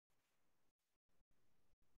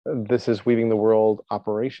This is Weaving the World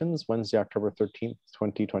Operations, Wednesday, October 13th,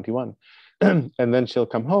 2021. And then she'll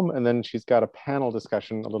come home, and then she's got a panel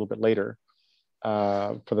discussion a little bit later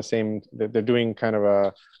for the same, they're doing kind of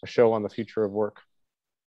a show on the future of work.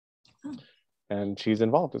 Oh. And she's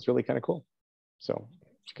involved. It's really kind of cool. So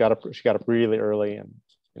she got up really early, and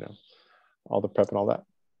all the prep and all that.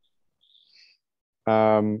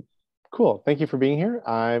 Cool. Thank you for being here.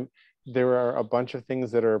 There are a bunch of things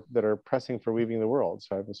that are pressing for Weaving the World.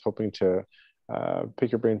 So I was hoping to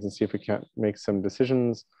pick your brains and see if we can't make some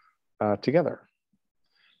decisions together.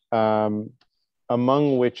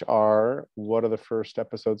 Among which are, what are the first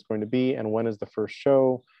episodes going to be, and when is the first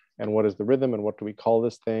show, and what is the rhythm, and what do we call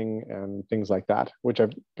this thing, and things like that, which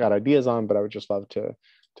I've got ideas on, but I would just love to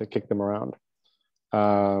kick them around.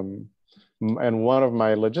 And one of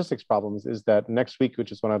my logistics problems is that next week,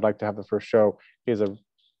 which is when I'd like to have the first show, is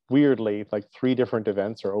weirdly, like 3 different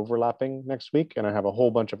events are overlapping next week, and I have a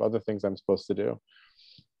whole bunch of other things I'm supposed to do.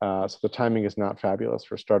 So the timing is not fabulous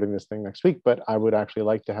for starting this thing next week, but I would actually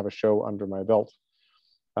like to have a show under my belt.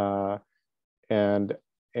 And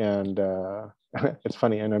it's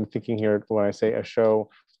funny, and I'm thinking here, when I say a show,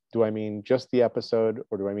 do I mean just the episode,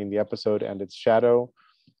 or do I mean the episode and its shadow,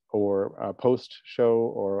 or a post show,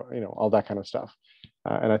 or all that kind of stuff?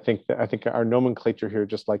 And I think our nomenclature here,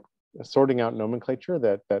 just like sorting out nomenclature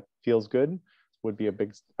that feels good, would be a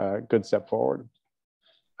big good step forward.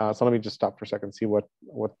 So let me just stop for a second, see what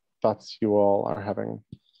thoughts you all are having.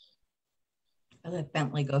 I'll let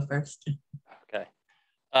Bentley go first. Okay.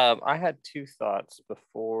 I had 2 thoughts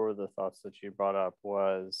before the thoughts that you brought up.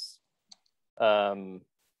 Was I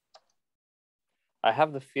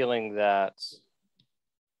have the feeling that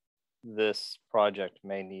this project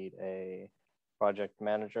may need a project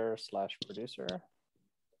manager / producer,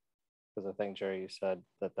 because I think, Jerry, you said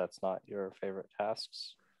that that's not your favorite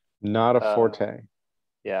tasks. Not a forte.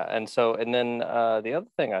 Yeah, and then the other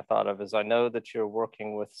thing I thought of is, I know that you're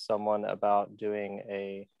working with someone about doing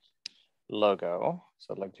a logo,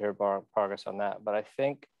 so I'd like to hear progress on that. But I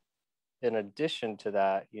think in addition to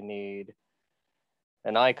that, you need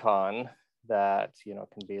an icon that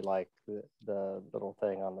can be like the little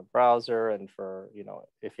thing on the browser, and for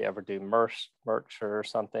if you ever do merch or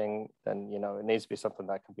something, then it needs to be something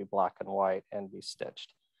that can be black and white and be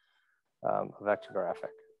stitched,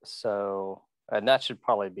 vectographic. So, and that should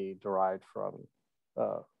probably be derived from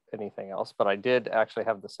anything else. But I did actually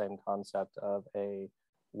have the same concept of a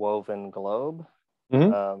woven globe.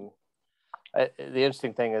 Mm-hmm. The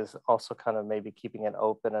interesting thing is also kind of maybe keeping it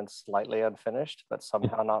open and slightly unfinished, but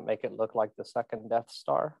somehow not make it look like the second Death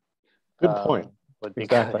Star. Good point. Would be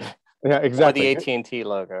exactly. Good. Yeah, exactly. Or the AT&T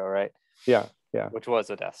logo, right? Yeah. Which was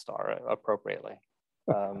a Death Star, appropriately.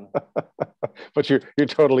 But you're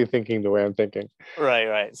totally thinking the way I'm thinking.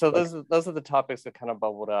 Right. So those are the topics that kind of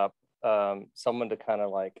bubbled up. Someone to kind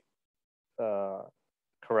of like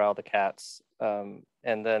corral the cats. And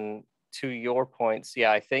then to your points,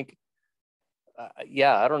 I think,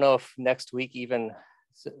 I don't know if next week even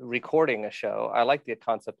recording a show. I like the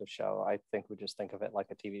concept of show. I think we just think of it like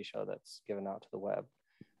a TV show that's given out to the web,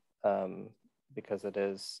 because it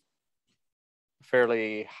is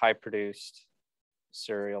fairly high produced,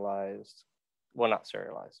 serialized, well, not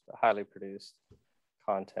serialized, but highly produced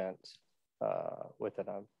content within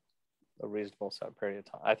a reasonable set period of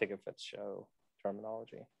time. I think it fits show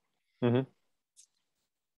terminology. Mm-hmm.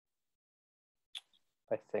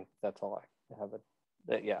 I think that's all I have.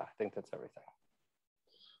 I think that's everything.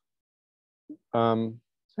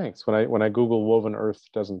 Thanks. When I Google woven earth,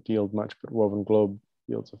 doesn't yield much, but woven globe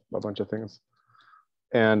yields a bunch of things.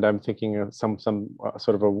 And I'm thinking of some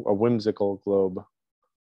sort of a whimsical globe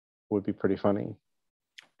would be pretty funny.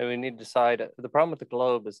 And we need to decide. The problem with the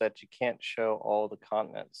globe is that you can't show all the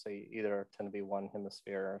continents, so you either tend to be one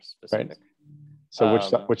hemisphere specific. Right. So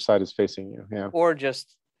which side is facing you? Yeah. Or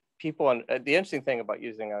just people. And the interesting thing about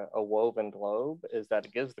using a woven globe is that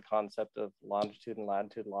it gives the concept of longitude and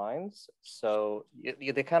latitude lines. So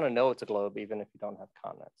they kind of know it's a globe even if you don't have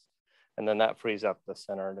continents. And then that frees up the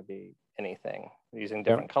center to be anything using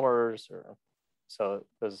different colors. So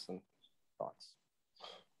those are some thoughts.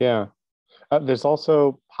 Yeah. There's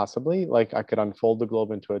also possibly, like, I could unfold the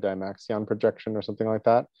globe into a Dymaxion projection or something like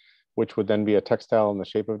that, which would then be a textile in the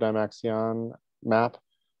shape of Dymaxion map,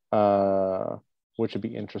 which would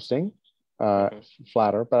be interesting,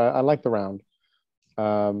 flatter, but I like the round.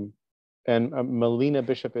 And Melina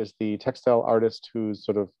Bishop is the textile artist who's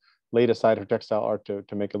sort of laid aside her textile art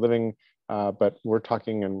to make a living, but we're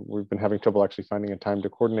talking, and we've been having trouble actually finding a time to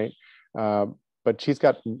coordinate, but she's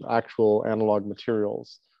got actual analog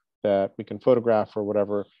materials that we can photograph or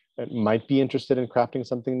whatever. It might be interested in crafting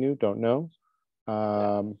something new, don't know.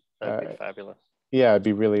 That'd be fabulous. Yeah, it'd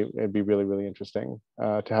be really interesting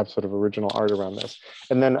to have sort of original art around this.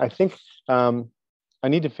 And then I think I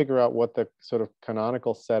need to figure out what the sort of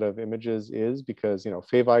canonical set of images is, because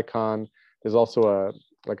favicon, there's also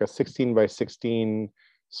a 16 by 16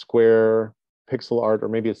 square pixel art, or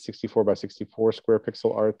maybe it's 64 by 64 square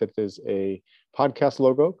pixel art that is a podcast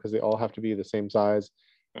logo, because they all have to be the same size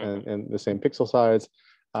and the same pixel size.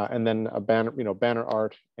 And then a banner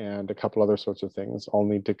art and a couple other sorts of things all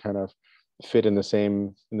need to kind of fit in the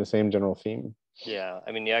same general theme. Yeah,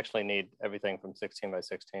 I mean, you actually need everything from 16 by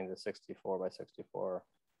 16 to 64 by 64,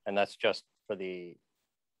 and that's just for the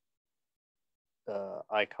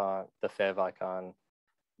icon, the favicon.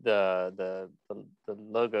 The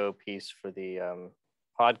logo piece for the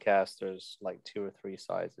podcast, there's like 2 or 3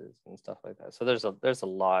 sizes and stuff like that. So there's a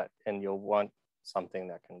lot, and you'll want something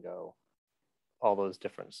that can go all those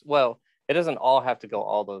different. Well, it doesn't all have to go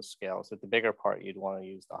all those scales. At the bigger part, you'd want to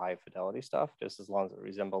use the high fidelity stuff, just as long as it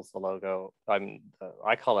resembles the logo.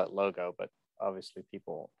 I call it logo, but obviously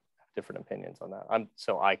people have different opinions on that.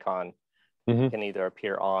 So icon can either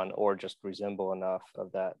appear on or just resemble enough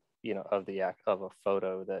of that, of a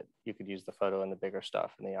photo that you could use the photo in the bigger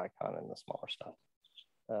stuff and the icon in the smaller stuff.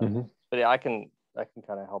 But yeah, I can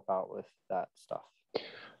kind of help out with that stuff.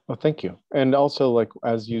 Well, thank you. And also, like,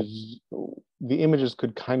 the images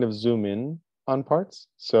could kind of zoom in on parts.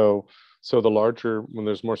 So the larger, when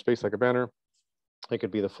there's more space, like a banner, it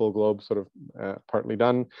could be the full globe sort of partly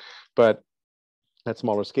done. But at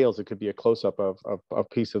smaller scales, it could be a close-up of a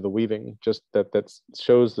piece of the weaving, just that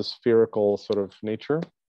shows the spherical sort of nature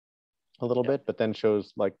a little bit, but then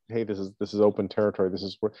shows like, hey, this is open territory. This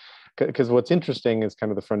is where, because what's interesting is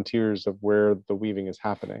kind of the frontiers of where the weaving is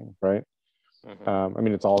happening, right? I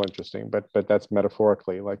mean, it's all interesting, but that's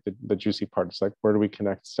metaphorically like the juicy part. It's like, where do we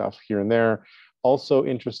connect stuff here and there? Also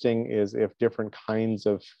interesting is if different kinds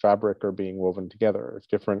of fabric are being woven together, if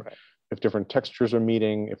different textures are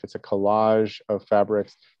meeting, if it's a collage of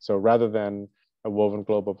fabrics. So rather than a woven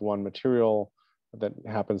globe of one material that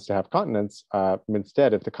happens to have continents,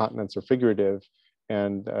 instead, if the continents are figurative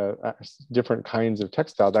and different kinds of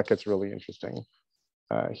textile, that gets really interesting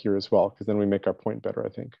here as well, because then we make our point better, I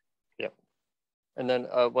think. Yep. And then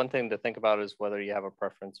one thing to think about is whether you have a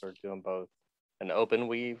preference or doing both. An open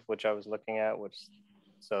weave, which I was looking at,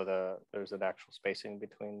 there's an actual spacing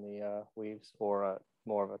between the weaves, or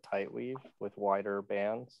more of a tight weave with wider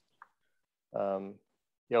bands.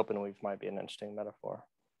 The open weave might be an interesting metaphor.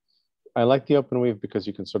 I like the open weave because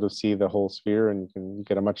you can sort of see the whole sphere and you can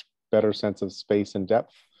get a much better sense of space and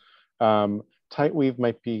depth. Tight weave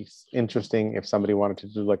might be interesting if somebody wanted to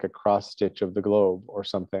do like a cross stitch of the globe or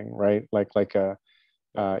something, right? Like a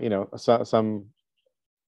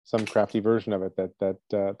some crafty version of it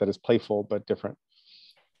that is playful but different.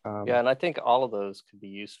 Yeah, and I think all of those could be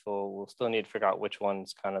useful. We'll still need to figure out which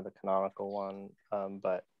one's kind of the canonical one,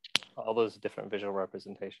 but all those different visual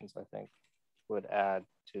representations, I think, would add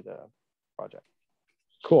to the project.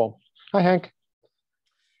 Cool. Hi, Hank.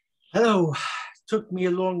 Hello. Took me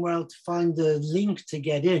a long while to find the link to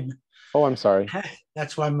get in. Oh, I'm sorry.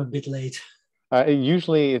 That's why I'm a bit late.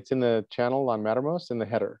 Usually it's in the channel on Mattermost in the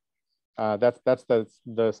header. That's the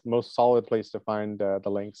most solid place to find the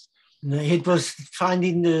links. It was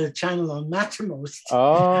finding the channel on Mattermost.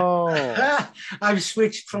 Oh. I've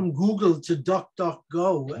switched from Google to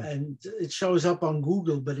DuckDuckGo, and it shows up on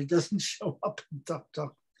Google, but it doesn't show up in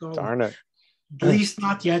DuckDuckGo. Darn it. At least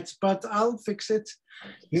not yet, but I'll fix it.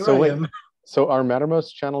 Here So I wait, am. So our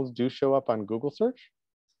Mattermost channels do show up on Google search?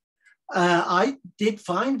 I did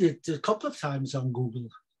find it a couple of times on Google.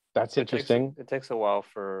 That's interesting. It takes a while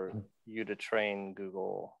for you to train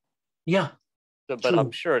Google. Yeah. But true.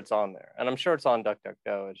 I'm sure it's on there, and I'm sure it's on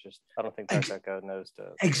DuckDuckGo. It's just I don't think DuckDuckGo knows to.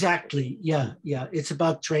 Exactly. Yeah. It's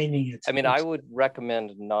about training it. I mean, I would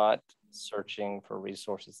recommend not searching for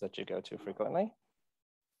resources that you go to frequently.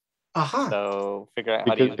 So figure out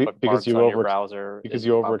how to use bookmarks on your browser. Because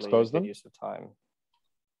you overexpose them? Use of time.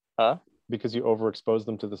 Huh? Because you overexpose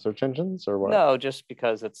them to the search engines, or what? No, just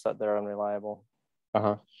because they're unreliable.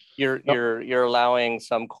 Uh-huh. You're allowing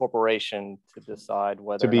some corporation to decide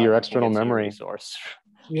whether to be your external memory resource.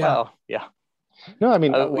 Yeah. Well, yeah. No, I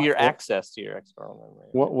mean your access to your external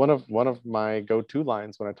memory. One of my go-to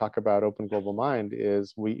lines when I talk about Open Global Mind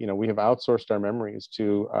is we have outsourced our memories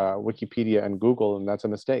to Wikipedia and Google, and that's a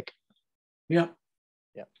mistake. Yeah.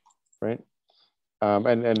 Right.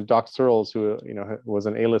 And Doc Searles, who was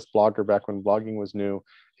an A-list blogger back when blogging was new,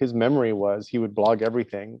 his memory was he would blog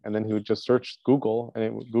everything, and then he would just search Google,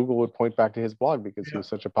 and Google would point back to his blog because he was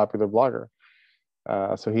such a popular blogger.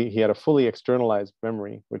 So he had a fully externalized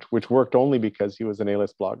memory, which worked only because he was an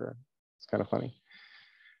A-list blogger. It's kind of funny.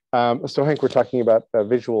 So Hank, we're talking about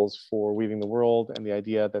visuals for weaving the world, and the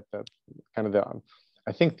idea that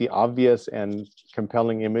I think the obvious and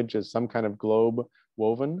compelling image is some kind of globe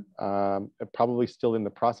woven, probably still in the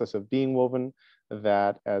process of being woven,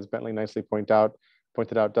 that, as Bentley nicely pointed out,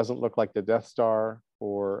 doesn't look like the Death Star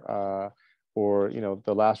or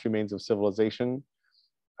the last remains of civilization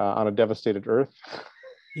on a devastated Earth.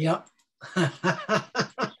 Yeah.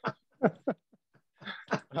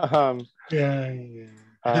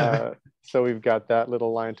 Yeah. So we've got that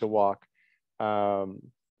little line to walk. And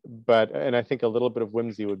I think a little bit of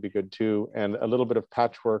whimsy would be good too, and a little bit of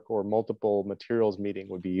patchwork or multiple materials meeting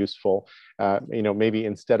would be useful. Maybe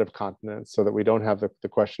instead of continents, so that we don't have the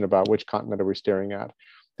question about which continent are we staring at.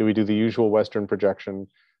 Do we do the usual Western projection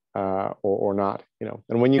or not?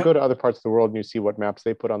 And when you go to other parts of the world and you see what maps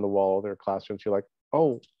they put on the wall of their classrooms, you're like,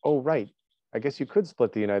 oh, right. I guess you could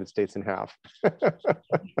split the United States in half.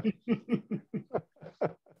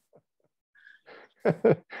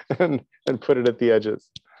 and put it at the edges.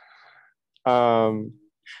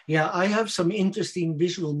 Yeah, I have some interesting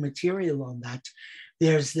visual material on that.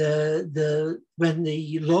 There's when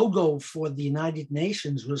the logo for the United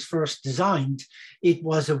Nations was first designed, it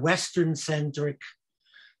was a Western-centric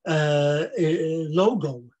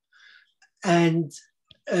logo. And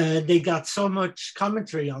they got so much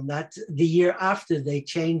commentary on that. The year after, they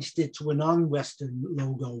changed it to a non-Western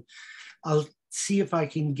logo. I'll see if I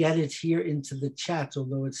can get it here into the chat,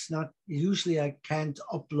 although it's not, usually I can't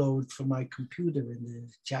upload from my computer in the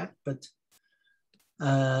chat, but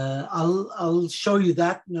I'll show you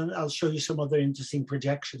that, and I'll show you some other interesting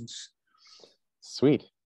projections. Sweet.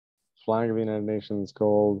 Flag of the United Nations,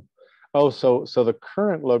 gold. Oh, so the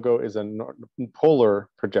current logo is a polar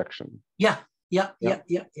projection. Yeah. Yep.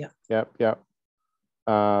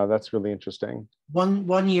 That's really interesting.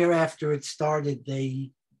 One year after it started,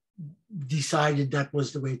 they decided that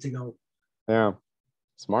was the way to go. Yeah,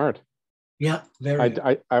 smart. Yeah, very.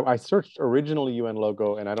 I searched original UN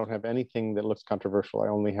logo, and I don't have anything that looks controversial. I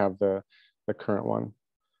only have the current one.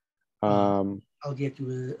 I'll get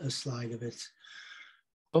you a slide of it.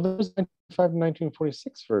 Oh, there's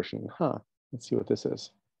 1946 version, huh? Let's see what this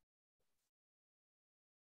is.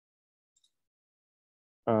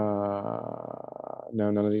 No,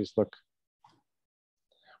 none of these look.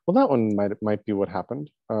 Well, that one might be what happened.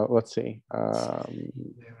 Let's see. Let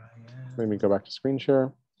me go back to screen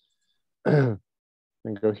share and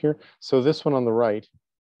go here. So this one on the right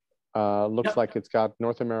looks like it's got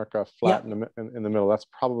North America flat in the middle. That's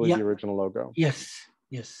probably the original logo. Yes.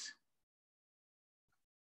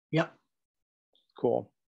 Yep. Cool.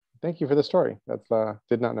 Thank you for the story. That's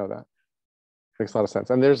did not know that. Makes a lot of sense.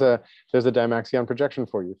 And there's a Dymaxion projection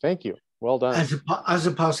for you. Thank you. Well done. As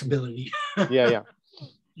a possibility. Yeah.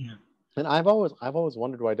 Yeah. And I've always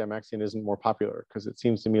wondered why Dymaxion isn't more popular, because it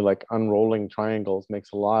seems to me like unrolling triangles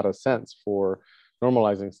makes a lot of sense for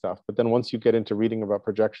normalizing stuff. But then once you get into reading about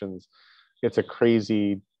projections, it's a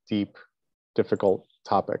crazy, deep, difficult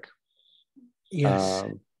topic. Yes.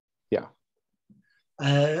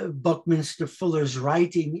 Buckminster Fuller's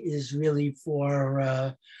writing is really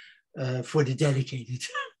for the dedicated.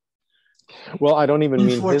 Well, I don't even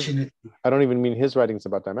mean his writings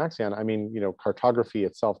about Dymaxion. I mean, cartography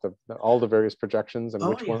itself, all the various projections and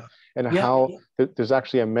which one, and how there's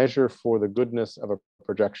actually a measure for the goodness of a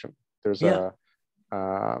projection. There's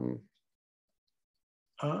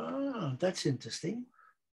that's interesting.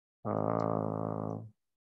 Hold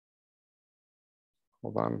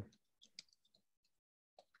on.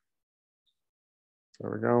 There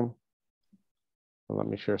we go. So let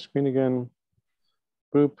me share screen again.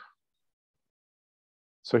 Boop.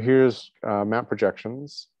 So here's map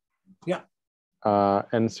projections. Yeah.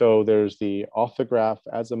 And so there's the orthograph,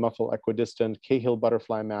 azimuthal, equidistant, Cahill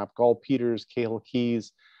butterfly map, Gall-Peters, Cahill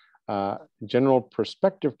keys. General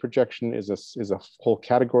perspective projection is a whole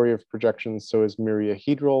category of projections. So is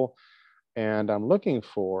myriahedral. And I'm looking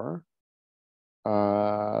for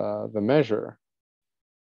the measure.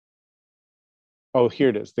 Oh, here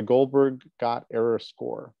it is. The Goldberg-Gott error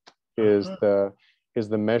score is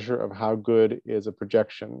the measure of how good is a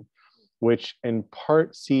projection, which in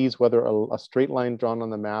part sees whether a straight line drawn on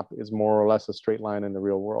the map is more or less a straight line in the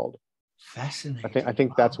real world. Fascinating. I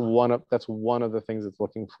think that's one of the things it's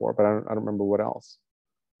looking for, but I don't remember what else.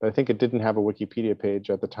 But I think it didn't have a Wikipedia page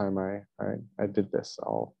at the time I did this.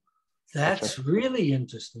 That's really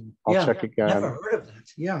interesting. I'll check again. Never heard of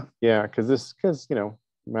that. Yeah. Yeah, because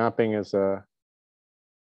mapping is a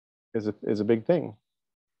big thing.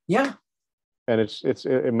 Yeah. And it's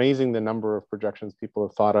amazing the number of projections people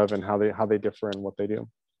have thought of and how they differ and what they do.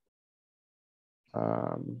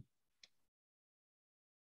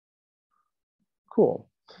 Cool.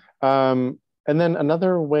 And then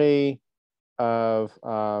another way of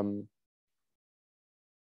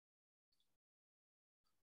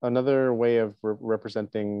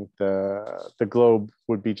representing the globe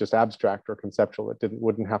would be just abstract or conceptual. It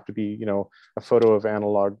wouldn't have to be, you know, a photo of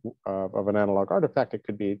of an analog artifact. It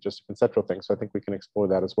could be just a conceptual thing. So I think we can explore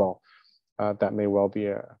that as well. That may well be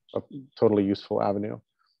a totally useful avenue,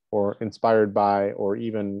 or inspired by, or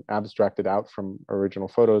even abstracted out from original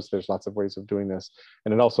photos. There's lots of ways of doing this.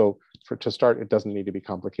 And it also, to start, it doesn't need to be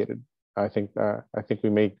complicated. I think we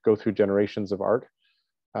may go through generations of art.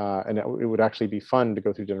 And it would actually be fun to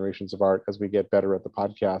go through generations of art as we get better at the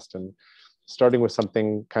podcast. And starting with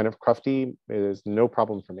something kind of crufty is no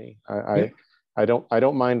problem for me. I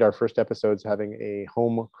don't mind our first episodes having a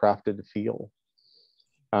home crafted feel.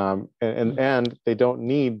 And they don't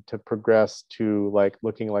need to progress to like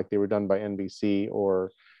looking like they were done by NBC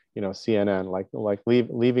or, you know, CNN. Like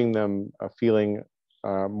leaving them feeling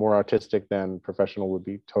more artistic than professional would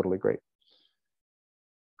be totally great.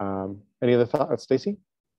 Any other thoughts, Stacy?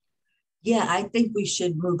 Yeah, I think we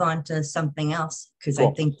should move on to something else, because Cool.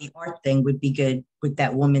 I think the art thing would be good with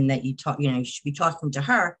that woman that you talk, you know, you should be talking to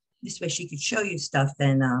her. This way she could show you stuff.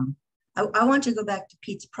 And I want to go back to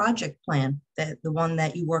Pete's project plan, the one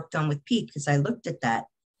that you worked on with Pete, because I looked at that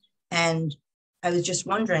and I was just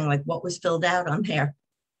wondering, like, what was filled out on there?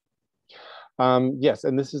 Yes,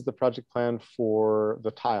 and this is the project plan for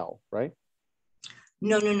the tile, right?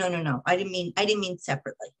 No. I didn't mean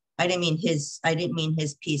separately. I didn't mean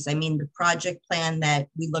his piece. I mean the project plan that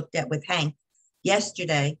we looked at with Hank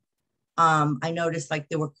yesterday. I noticed like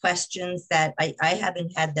there were questions that I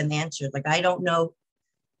haven't had them answered. Like, I don't know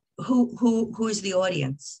who's the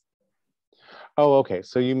audience. Oh, okay.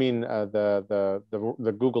 So you mean the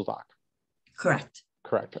Google Doc? Correct.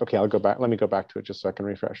 Correct. Okay, I'll go back. Let me go back to it just so I can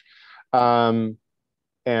refresh. And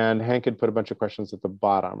Hank had put a bunch of questions at the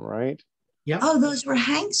bottom, right? Yeah. Oh, those were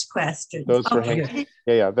Hank's questions. Those were Okay. Hank.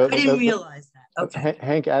 Yeah. I didn't realize that. Okay.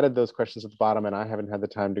 Hank added those questions at the bottom, and I haven't had the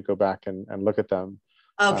time to go back and look at them.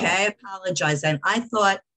 Okay, I apologize. And I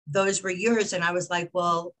thought those were yours, and I was like,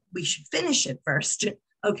 well, we should finish it first.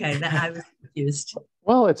 Okay, that I was confused.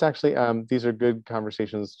 Well, it's actually these are good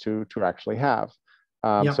conversations to actually have.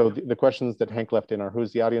 Yeah. So the questions that Hank left in are: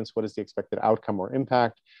 who's the audience? What is the expected outcome or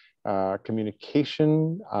impact?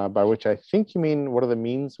 Communication, by which I think you mean what are the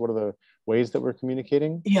means? What are the ways that we're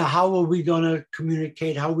communicating? Yeah, how are we going to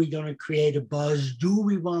communicate? How are we going to create a buzz? Do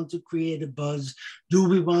we want to create a buzz? Do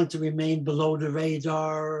we want to remain below the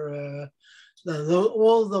radar?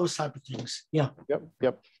 All those type of things. Yeah.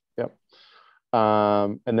 Yep.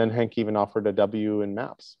 And then Hank even offered a W in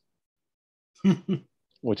maps,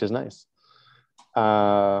 which is nice.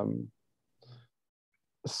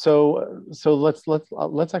 So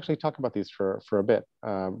let's actually talk about these for a bit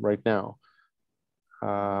right now.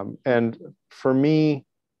 And for me,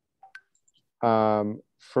 the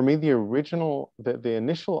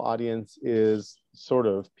initial audience is sort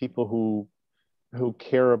of people who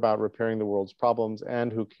care about repairing the world's problems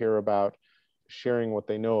and who care about sharing what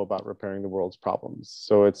they know about repairing the world's problems.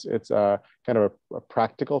 So it's a kind of a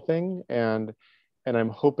practical thing, and I'm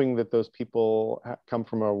hoping that those people come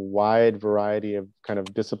from a wide variety of kind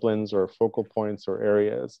of disciplines or focal points or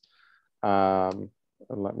areas.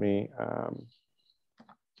 Let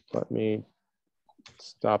me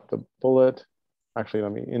stop the bullet. Actually,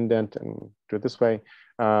 let me indent and do it this way.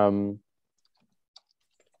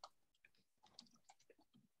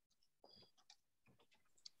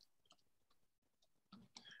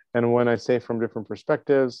 And when I say from different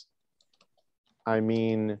perspectives, I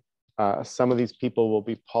mean, some of these people will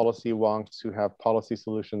be policy wonks who have policy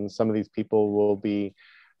solutions. Some of these people will be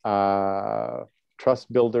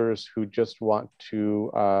trust builders who just want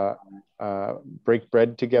to break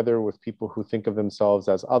bread together with people who think of themselves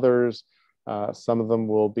as others. Some of them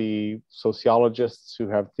will be sociologists who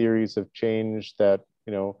have theories of change that,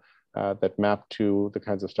 you know, that map to the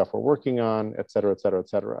kinds of stuff we're working on, et cetera, et cetera, et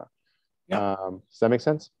cetera. Yep. Does that make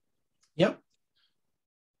sense? Yep.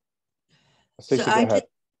 Stacey, go ahead.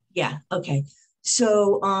 Yeah, okay.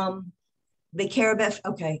 So they care about,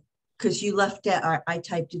 okay, because you left it, I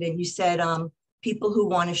typed it in, you said people who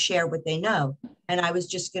want to share what they know. And I was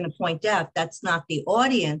just going to point out that's not the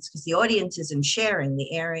audience, because the audience isn't sharing,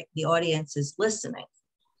 the audience is listening.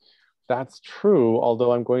 That's true,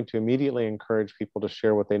 although I'm going to immediately encourage people to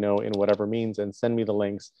share what they know in whatever means and send me the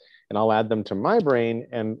links, and I'll add them to my brain,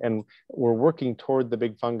 and we're working toward the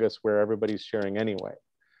big fungus where everybody's sharing anyway,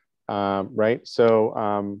 right?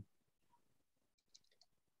 So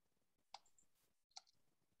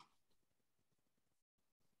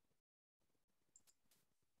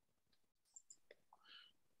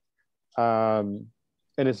and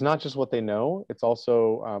it's not just what they know, it's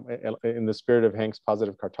also in the spirit of Hank's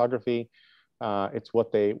positive cartography, it's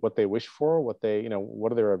what they wish for, what they,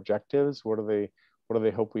 what are their objectives, what do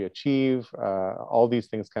they hope we achieve, all these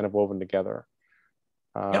things kind of woven together.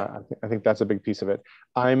 Yep. I think that's a big piece of it.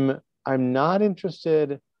 I'm not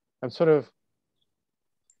interested,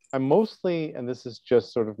 I'm mostly, and this is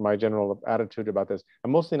just sort of my general attitude about this,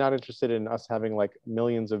 I'm mostly not interested in us having like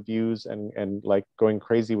millions of views and like going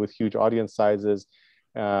crazy with huge audience sizes,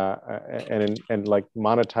 and like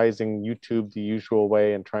monetizing YouTube the usual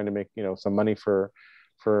way and trying to make, some money for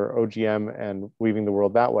OGM and weaving the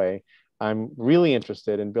world that way. I'm really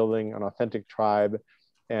interested in building an authentic tribe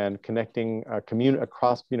and connecting a community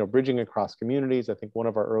across, bridging across communities. I think one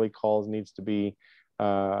of our early calls needs to be,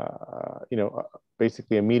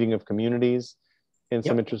 basically a meeting of communities in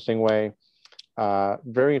some interesting way.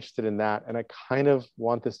 Very interested in that. And I kind of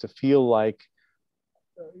want this to feel like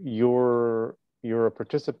you're a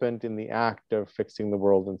participant in the act of fixing the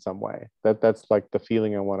world in some way. That's like the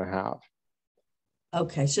feeling I want to have.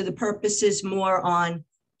 Okay, so the purpose is more on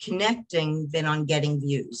connecting than on getting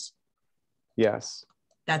views. Yes.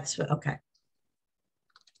 That's okay.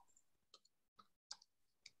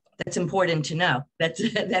 That's important to know.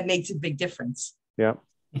 That makes a big difference. Yep.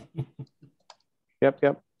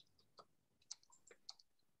 Yep.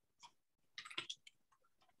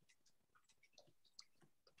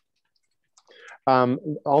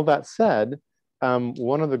 All that said,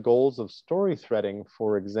 one of the goals of story threading,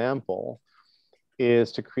 for example,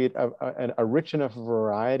 is to create a rich enough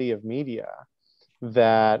variety of media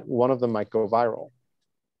that one of them might go viral,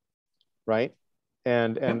 right?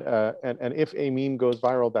 And if a meme goes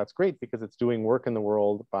viral, that's great because it's doing work in the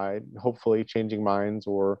world by hopefully changing minds,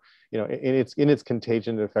 or in its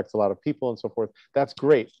contagion, it affects a lot of people and so forth. That's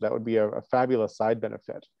great. That would be a fabulous side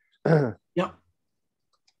benefit. Yeah.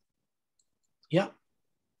 Yeah.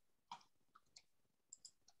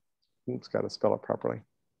 It's got to spell it properly.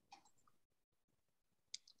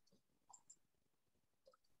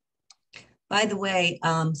 By the way,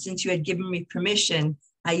 since you had given me permission,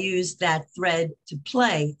 I used that thread to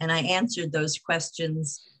play, and I answered those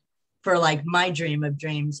questions for like my dream of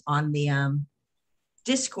dreams on the on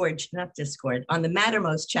the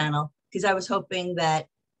Mattermost channel, because I was hoping that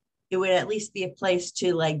it would at least be a place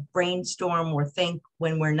to like brainstorm or think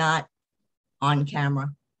when we're not on camera.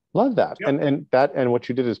 Love that. Yep. And what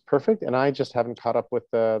you did is perfect. And I just haven't caught up with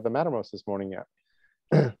the Mattermost this morning yet.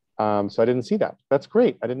 So I didn't see that. That's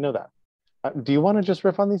great. I didn't know that. Do you want to just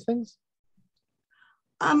riff on these things?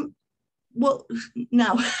 Well,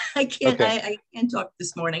 no, I can't. Okay. I can't talk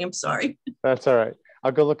this morning. I'm sorry. That's all right.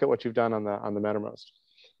 I'll go look at what you've done on the Mattermost.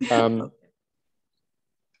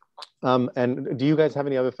 And do you guys have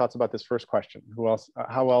any other thoughts about this first question? Who else?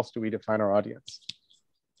 How else do we define our audience?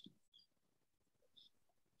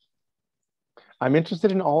 I'm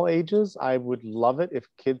interested in all ages. I would love it if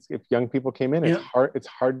young people came in. Yeah. It's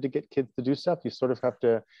hard to get kids to do stuff. You sort of have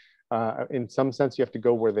to, in some sense, you have to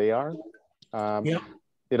go where they are. Yeah.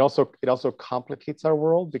 It also complicates our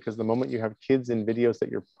world, because the moment you have kids in videos that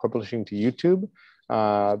you're publishing to YouTube,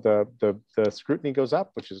 the scrutiny goes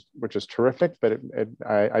up, which is terrific. But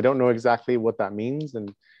I don't know exactly what that means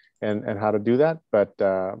and how to do that. But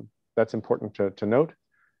that's important to note.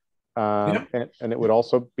 Yeah. And it would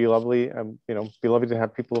also be lovely, to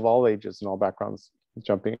have people of all ages and all backgrounds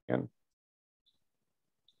jumping in.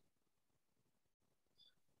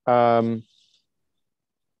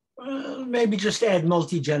 Maybe just add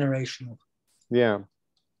multi-generational. Yeah.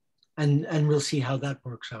 And we'll see how that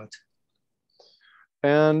works out.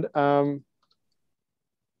 And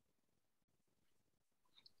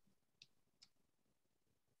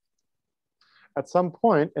at some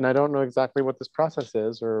point, and I don't know exactly what this process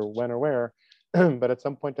is or when or where, but at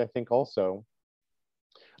some point, I think also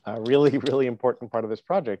a really, really important part of this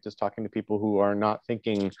project is talking to people who are not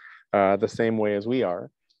thinking the same way as we are,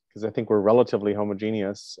 because I think we're relatively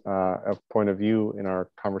homogeneous of point of view in our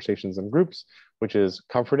conversations and groups, which is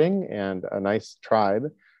comforting and a nice tribe.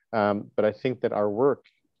 But I think that our work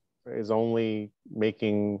is only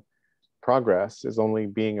making progress, is only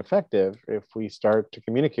being effective if we start to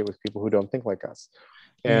communicate with people who don't think like us.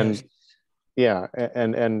 And yes. Yeah,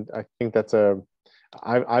 and I think that's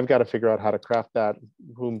I've got to figure out how to craft that,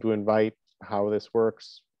 whom to invite, how this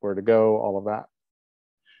works, where to go, all of that.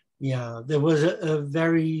 Yeah, there was a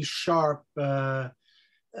very sharp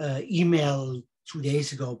email 2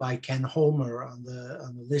 days ago by Ken Homer on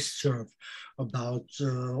the listserv about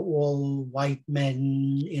all white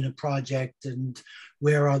men in a project, and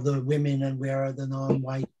where are the women and where are the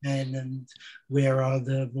non-white men, and where are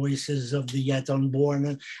the voices of the yet unborn,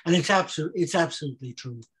 and it's absolutely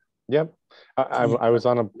true. Yep. I was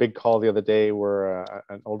on a big call the other day where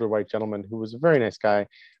an older white gentleman who was a very nice guy,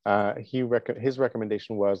 his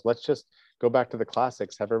recommendation was, let's just go back to the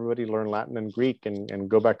classics, have everybody learn Latin and Greek and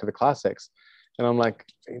go back to the classics. And I'm like,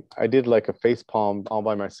 I did like a face palm all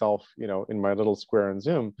by myself, you know, in my little square in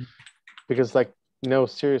Zoom, because like, no,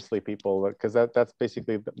 seriously, people, because that's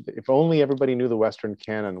basically, if only everybody knew the Western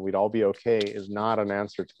canon, we'd all be okay, is not an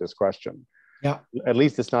answer to this question. Yeah. At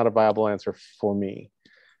least it's not a viable answer for me.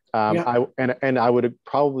 Yeah. I would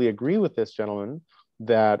probably agree with this gentleman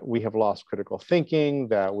that we have lost critical thinking,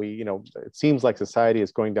 that we, you know, it seems like society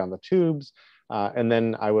is going down the tubes. And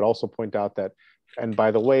then I would also point out that, and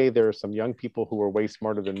by the way, there are some young people who are way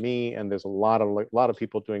smarter than me, and there's a lot of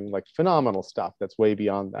people doing like phenomenal stuff that's way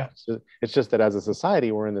beyond that. Yeah. So it's just that as a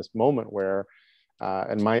society, we're in this moment where,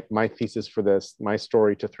 and my thesis for this, my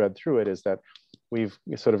story to thread through it, is that we've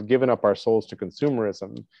sort of given up our souls to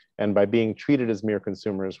consumerism, and by being treated as mere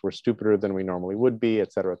consumers, we're stupider than we normally would be,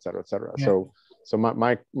 et cetera, et cetera, et cetera. Yeah. So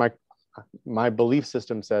my belief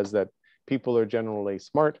system says that people are generally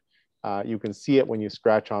smart. You can see it when you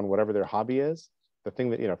scratch on whatever their hobby is. The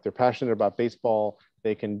thing that, you know, if they're passionate about baseball,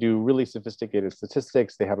 they can do really sophisticated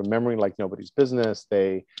statistics. They have a memory like nobody's business.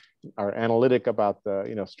 They are analytic about the,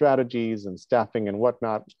 you know, strategies and staffing and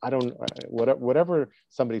whatnot. Whatever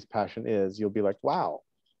somebody's passion is, you'll be like, wow,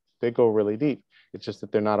 they go really deep. It's just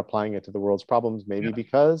that they're not applying it to the world's problems, maybe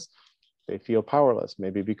because they feel powerless,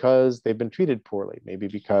 maybe because they've been treated poorly, maybe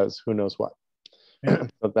because who knows what. Yeah.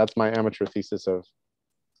 So that's my amateur thesis of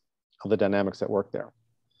the dynamics at work there.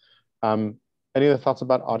 Any other thoughts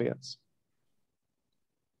about audience?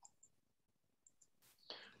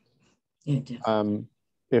 Yeah,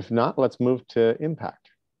 if not, let's move to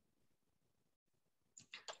impact.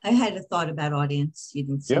 I had a thought about audience. You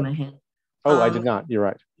didn't see my hand. Oh, I did not. You're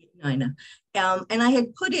right. I know. And I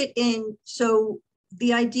had put it in. So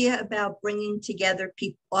the idea about bringing together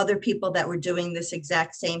other people that were doing this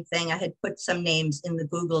exact same thing, I had put some names in the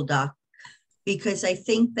Google Doc, because I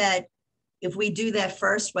think that if we do that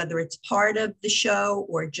first, whether it's part of the show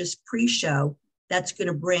or just pre-show, that's going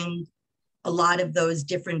to bring a lot of those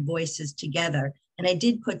different voices together. And I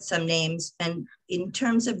did put some names. And in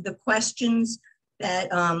terms of the questions that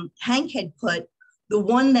Hank had put, the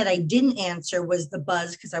one that I didn't answer was the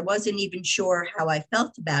buzz, because I wasn't even sure how I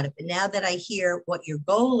felt about it. But now that I hear what your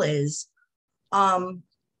goal is, one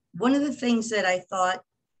of the things that I thought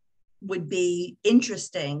would be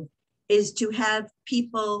interesting is to have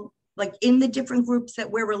people like in the different groups that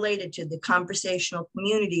we're related to, the conversational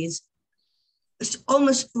communities,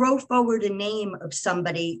 almost throw forward a name of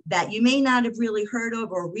somebody that you may not have really heard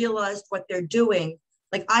of or realized what they're doing.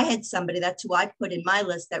 Like I had somebody, that's who I put in my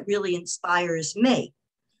list, that really inspires me,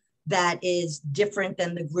 that is different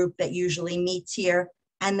than the group that usually meets here,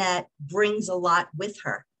 and that brings a lot with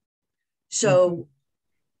her. So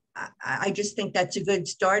I just think that's a good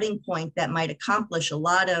starting point that might accomplish a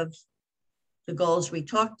lot of the goals we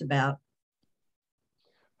talked about.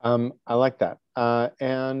 I like that.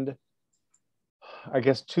 And I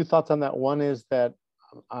guess two thoughts on that. One is that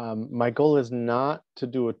my goal is not to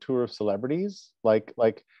do a tour of celebrities. Like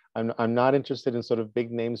I'm not interested in sort of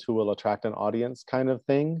big names who will attract an audience kind of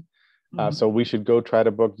thing. So we should go try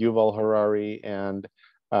to book Yuval Harari and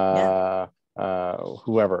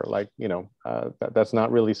whoever, like, you know, that's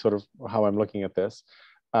not really sort of how I'm looking at this.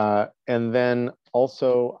 And then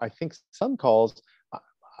also, I think some calls,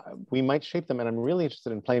 we might shape them, and I'm really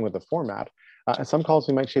interested in playing with the format. Some calls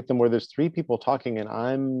we might shape them where there's three people talking and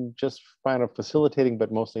I'm just kind of facilitating,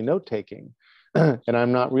 but mostly note-taking. And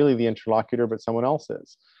I'm not really the interlocutor, but someone else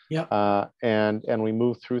is. Yeah. And we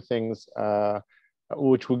move through things,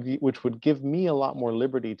 which would give me a lot more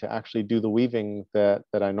liberty to actually do the weaving that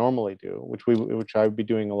I normally do, which I would be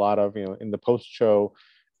doing a lot of, you know, in the post-show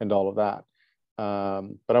and all of that.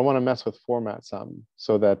 But I want to mess with format some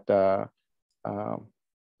so that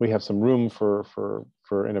we have some room for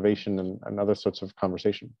innovation and other sorts of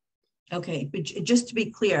conversation. Okay, but just to be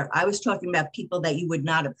clear, I was talking about people that you would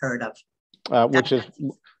not have heard of. That's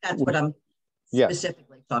what I'm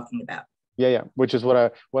specifically talking about. Yeah. Which is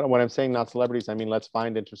what when I'm saying not celebrities, I mean, let's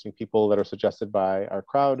find interesting people that are suggested by our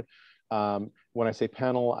crowd. When I say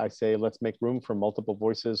panel, I say let's make room for multiple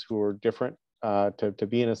voices who are different to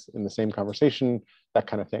be in the same conversation, that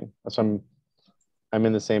kind of thing. So I'm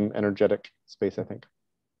in the same energetic space, I think.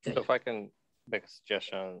 So if I can make a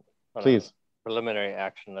suggestion, please. Preliminary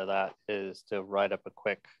action to that is to write up a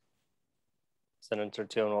quick sentence or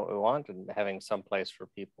two on what we want, and having some place for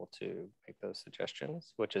people to make those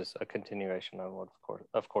suggestions, which is a continuation of what,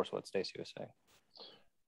 of course, what Stacey was saying.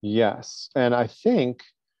 Yes, and I think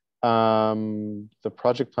the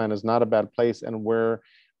project plan is not a bad place, and where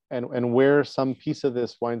and where some piece of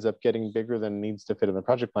this winds up getting bigger than needs to fit in the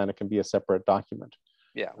project plan, it can be a separate document.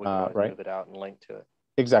 Yeah, we can always right? move it out and link to it.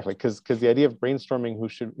 Exactly, because the idea of brainstorming who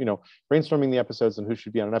should, brainstorming the episodes and who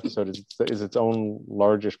should be on an episode is its own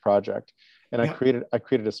largish project. And Yeah. I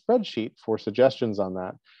created a spreadsheet for suggestions on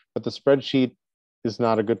that, but the spreadsheet is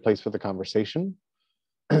not a good place for the conversation.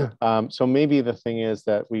 So maybe the thing is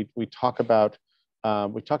that we talk about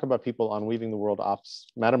people on Weaving the World Ops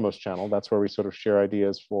Mattermost channel. That's where we sort of share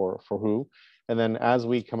ideas for who. And then as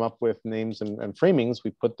we come up with names and framings,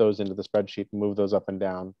 we put those into the spreadsheet and move those up and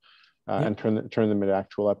down and turn them into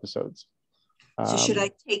actual episodes. So should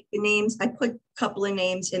I take the names? I put a couple of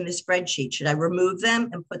names in the spreadsheet. Should I remove them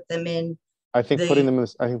and put them in? I think putting them in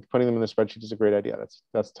the spreadsheet is a great idea.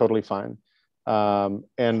 That's totally fine.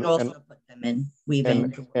 And also put them in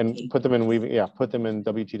Weaving and put them in Weaving. Yeah, put them in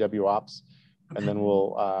WtW Ops, okay. And then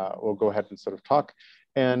we'll go ahead and sort of talk.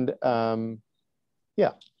 And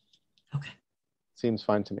yeah, okay, seems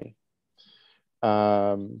fine to me.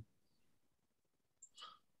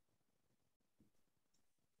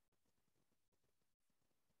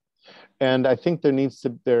 And I think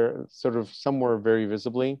there sort of somewhere very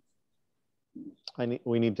visibly, I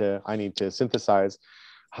need to synthesize,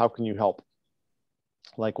 how can you help?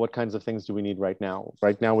 Like, what kinds of things do we need right now?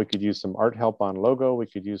 Right now, we could use some art help on logo. We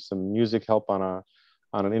could use some music help on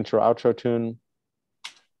an intro outro tune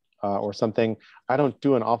or something. I don't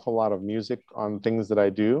do an awful lot of music on things that I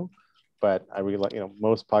do, but I really like,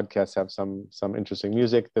 most podcasts have some interesting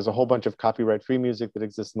music. There's a whole bunch of copyright-free music that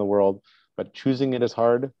exists in the world, but choosing it is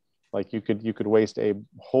hard. Like you could waste a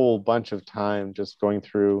whole bunch of time just going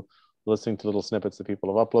through, listening to little snippets that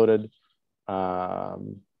people have uploaded.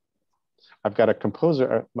 I've got a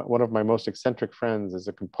composer, one of my most eccentric friends is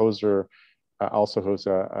a composer, also who's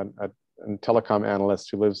a telecom analyst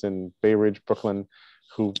who lives in Bay Ridge, Brooklyn,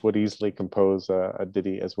 who would easily compose a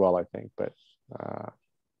ditty as well, I think, but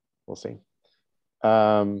we'll see.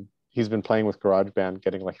 He's been playing with GarageBand,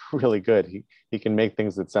 getting like really good. He can make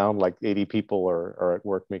things that sound like 80 people are at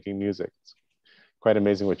work making music. It's quite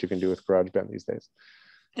amazing what you can do with GarageBand these days.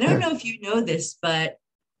 I don't know if you know this, but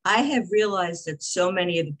I have realized that so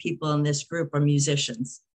many of the people in this group are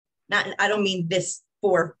musicians. I don't mean this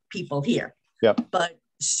for people here. Yep. But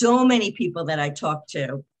so many people that I talk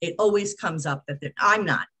to, it always comes up that I'm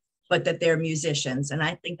not, but that they're musicians. And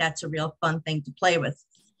I think that's a real fun thing to play with.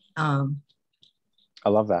 I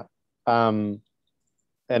love that. And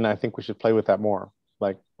I think we should play with that more,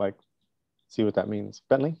 like see what that means.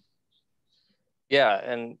 Bentley? Yeah,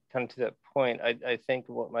 and kind of to that point, I think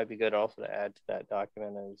what might be good also to add to that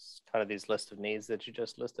document is kind of these list of needs that you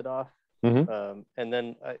just listed off. Mm-hmm. And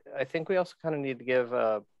then I think we also kind of need to give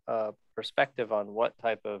a perspective on what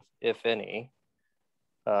type of, if any,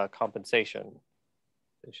 compensation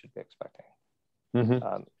they should be expecting.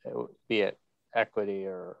 Mm-hmm. Be it equity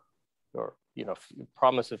or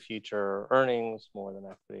promise of future earnings more than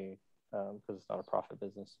equity, because it's not a profit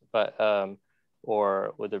business, but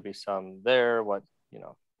or would there be some there,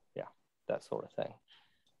 that sort of thing.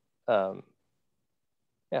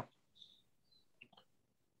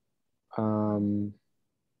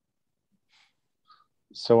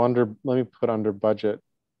 So let me put under budget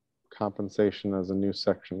compensation as a new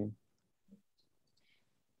section.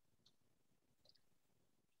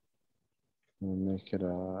 We'll make it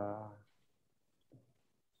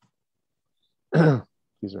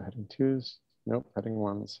these are heading 2s. Nope, heading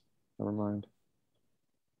 1s. Never mind.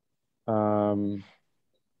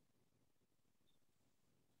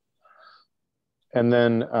 And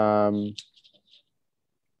then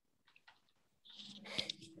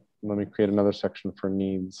let me create another section for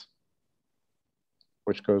needs,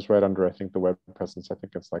 which goes right under, I think, the web presence. I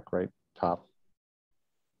think it's like right top.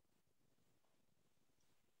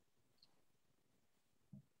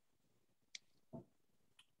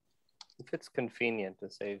 If it's convenient to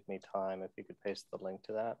save me time, if you could paste the link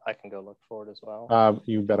to that, I can go look for it as well.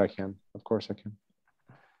 You bet I can. Of course I can.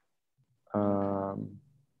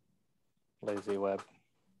 Lazy web.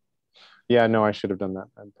 Yeah, no, I should have done that.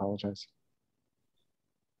 I apologize.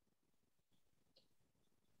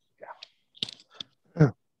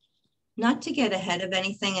 Yeah. Not to get ahead of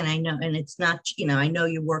anything, and I know, and it's not, I know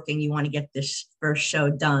you're working, you want to get this first show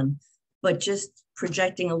done, but just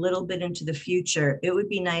projecting a little bit into the future, it would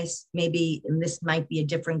be nice, maybe, and this might be a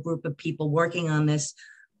different group of people working on this,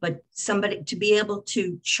 but somebody to be able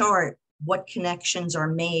to chart what connections are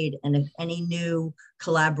made and if any new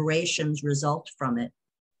collaborations result from it.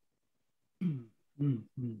 Mm-hmm.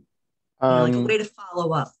 Like a way to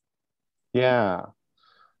follow up. Yeah.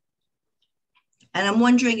 And I'm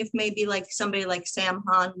wondering if maybe like somebody like Sam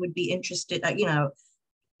Hahn would be interested,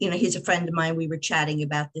 he's a friend of mine. We were chatting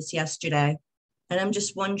about this yesterday. And I'm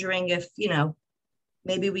just wondering if,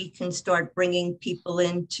 maybe we can start bringing people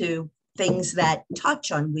into things that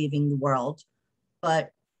touch on weaving the world,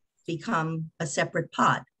 but become a separate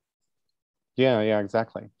pod. Yeah,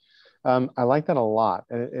 exactly. I like that a lot.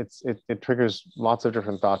 It triggers lots of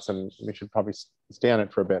different thoughts, and we should probably stay on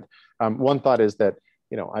it for a bit. One thought is that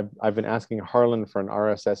I've been asking Harlan for an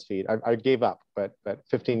RSS feed. I gave up, but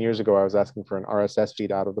 15 years ago I was asking for an RSS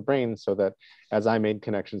feed out of the brain so that as I made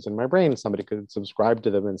connections in my brain, somebody could subscribe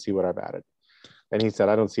to them and see what I've added. And he said,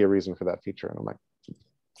 I don't see a reason for that feature. And I'm like,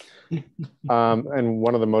 and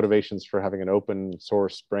one of the motivations for having an open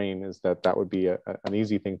source brain is that would be an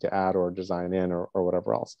easy thing to add or design in or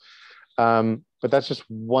whatever else. But that's just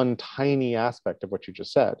one tiny aspect of what you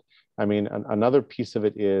just said. I mean, another piece of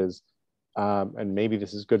it is, and maybe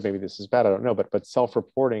this is good, maybe this is bad, I don't know, but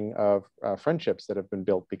self-reporting of friendships that have been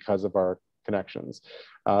built because of our connections,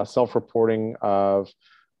 self-reporting of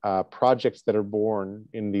projects that are born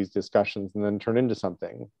in these discussions and then turn into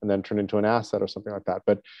something and then turn into an asset or something like that.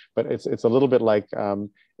 But it's a little bit like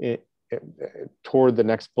toward the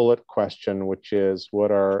next bullet question, which is what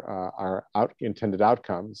are our intended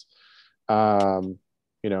outcomes? What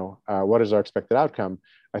is our expected outcome?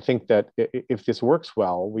 I think that if this works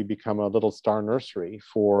well, we become a little star nursery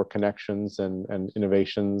for connections and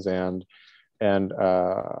innovations and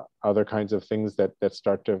other kinds of things that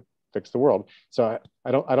start to fix the world. So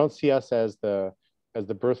I don't see us as the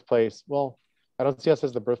birthplace. Well, I don't see us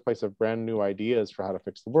as the birthplace of brand new ideas for how to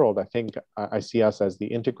fix the world. I think I see us as the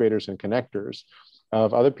integrators and connectors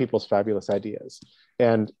of other people's fabulous ideas.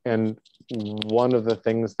 And one of the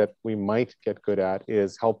things that we might get good at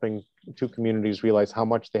is helping two communities realize how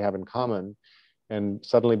much they have in common and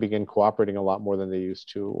suddenly begin cooperating a lot more than they used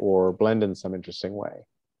to, or blend in some interesting way.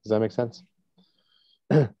 Does that make sense?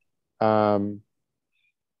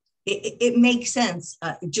 It makes sense.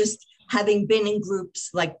 Just having been in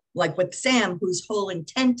groups like with Sam, whose whole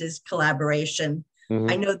intent is collaboration,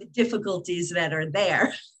 I know the difficulties that are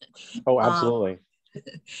there. Oh, absolutely.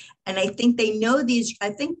 And I think they know these.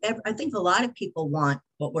 I think a lot of people want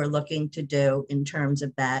what we're looking to do in terms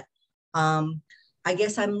of that. I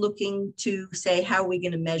guess I'm looking to say, how are we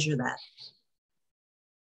going to measure that?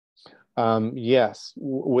 Yes,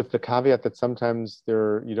 with the caveat that sometimes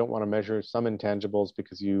you don't want to measure some intangibles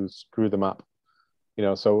because you screw them up.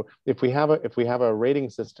 So if we have a rating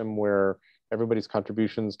system where everybody's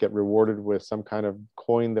contributions get rewarded with some kind of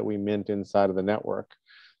coin that we mint inside of the network,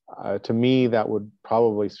 to me that would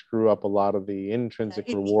probably screw up a lot of the intrinsic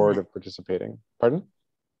reward of participating. Pardon?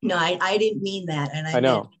 No, I didn't mean that, and I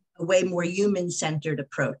know. meant a way more human-centered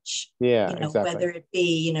approach. Yeah, exactly. Whether it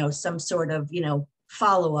be some sort of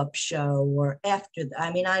follow-up show or after.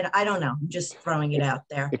 I mean, I don't know. I'm just throwing it out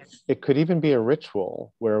there. It could even be a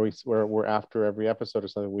ritual where we're after every episode or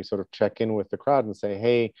something, we sort of check in with the crowd and say,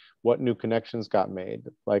 hey, what new connections got made?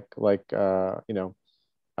 Like what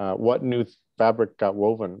new fabric got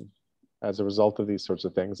woven as a result of these sorts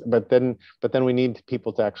of things. But then we need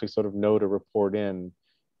people to actually sort of know to report in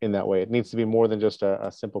that way. It needs to be more than just a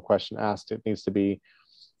simple question asked. It needs to be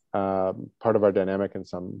part of our dynamic in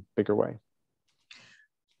some bigger way.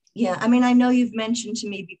 Yeah, I mean, I know you've mentioned to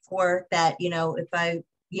me before that, if I,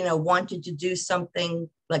 wanted to do something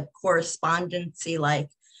like correspondency, and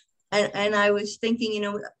I was thinking,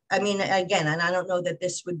 I mean, again, and I don't know that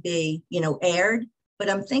this would be, aired, but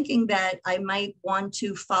I'm thinking that I might want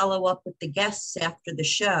to follow up with the guests after the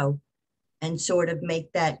show and sort of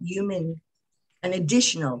make that an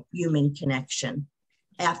additional human connection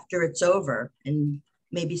after it's over, and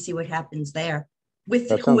maybe see what happens there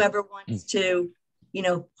with whoever wants to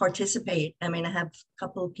participate. I mean, I have a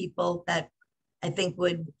couple of people that I think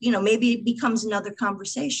would, maybe it becomes another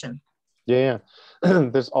conversation. Yeah.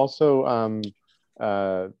 There's also,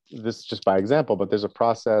 this just by example, but there's a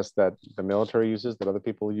process that the military uses that other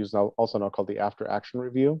people use also now called the after action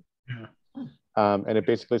review. Yeah. And it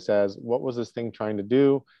basically says, what was this thing trying to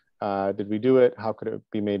do? Did we do it? How could it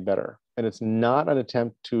be made better? And it's not an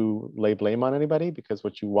attempt to lay blame on anybody, because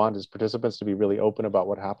what you want is participants to be really open about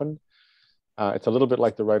what happened. It's a little bit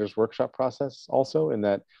like the writer's workshop process also, in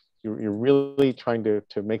that you're really trying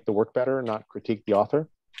to make the work better, not critique the author.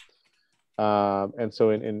 And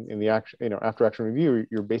so in the action, after action review,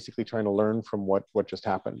 you're basically trying to learn from what just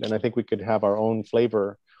happened. And I think we could have our own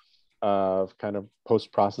flavor of kind of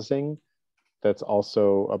post-processing that's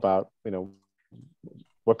also about,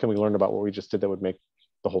 what can we learn about what we just did that would make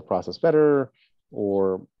the whole process better?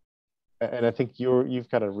 And I think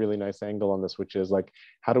you've got a really nice angle on this, which is like,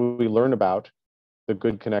 how do we learn about the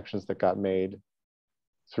good connections that got made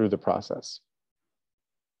through the process?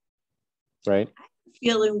 Right?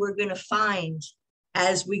 feeling we're going to find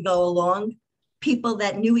as we go along people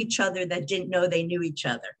that knew each other that didn't know they knew each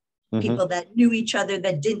other, people that knew each other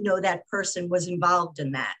that didn't know that person was involved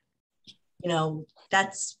in that. You know,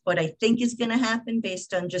 that's what I think is going to happen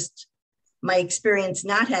based on just my experience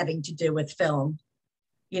not having to do with film,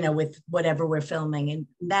 you know, with whatever we're filming. And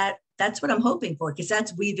that's what I'm hoping for, because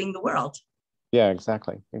that's weaving the world. Yeah,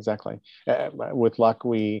 exactly. With luck,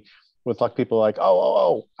 people are like,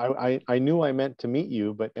 oh, I knew I meant to meet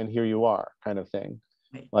you, and here you are, kind of thing.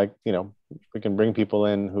 Right. Like, you know, we can bring people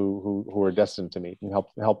in who are destined to meet and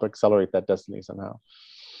help accelerate that destiny somehow.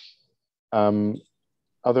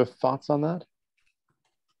 Other thoughts on that?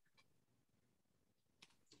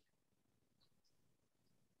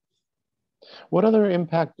 What other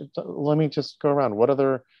impact? Let me just go around. What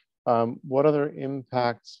other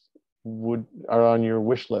impacts are on your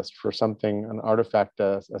wish list for something, an artifact,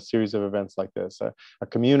 a series of events like this, a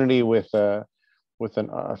community with a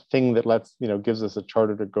thing that gives us a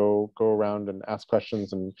charter to go around and ask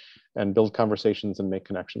questions and build conversations and make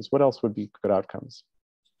connections. What else would be good outcomes?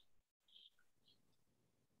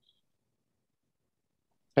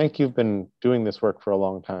 Hank, you've been doing this work for a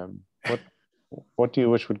long time. What do you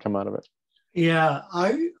wish would come out of it? Yeah,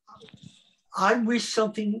 I wish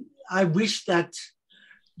that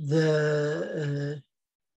the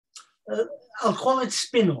I'll call it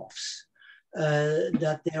spin-offs,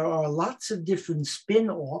 that there are lots of different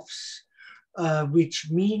spin-offs, which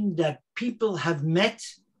mean that people have met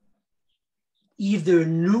either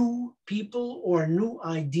new people or new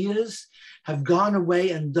ideas, have gone away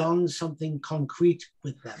and done something concrete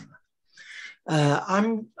with them.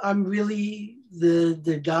 I'm really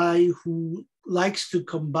the guy who likes to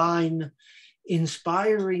combine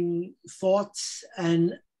inspiring thoughts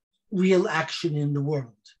and real action in the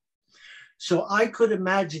world. So I could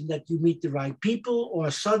imagine that you meet the right people, or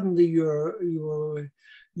suddenly you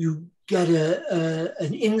get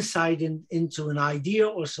an insight into an idea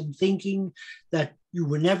or some thinking that you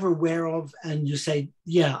were never aware of, and you say,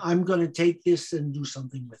 yeah, I'm going to take this and do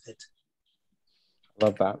something with it.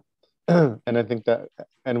 Love that. And I think that,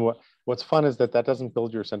 and what's fun is that doesn't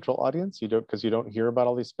build your central audience. Because you don't hear about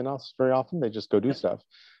all these spin-offs very often. They just go do stuff.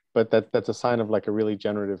 But that's a sign of like a really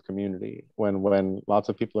generative community when lots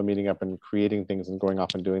of people are meeting up and creating things and going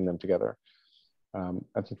off and doing them together.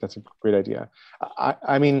 I think that's a great idea.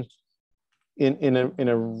 I mean, in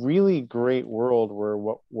a really great world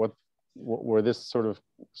where this sort of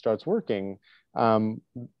starts working, one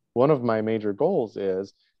of my major goals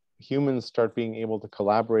is humans start being able to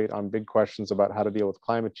collaborate on big questions about how to deal with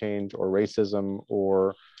climate change or racism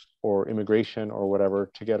or immigration or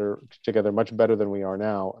whatever together much better than we are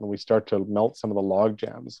now, and we start to melt some of the log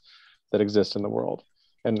jams that exist in the world.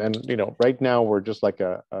 And right now we're just like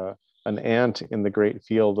an ant in the great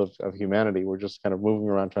field of humanity. We're just kind of moving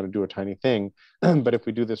around trying to do a tiny thing. But if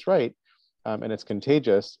we do this right, and it's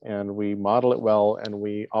contagious, and we model it well, and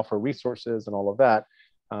we offer resources and all of that,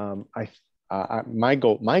 my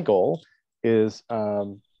goal is,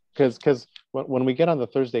 because when we get on the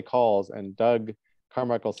Thursday calls and Doug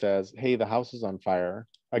Carmichael says, hey, the house is on fire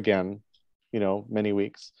again, many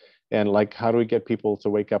weeks, and like, how do we get people to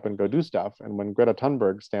wake up and go do stuff? And when Greta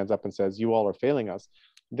Thunberg stands up and says, you all are failing us,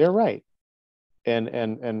 they're right.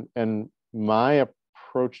 And my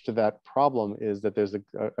approach to that problem is that there's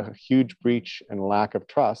a huge breach and lack of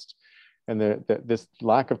trust. And this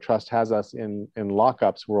lack of trust has us in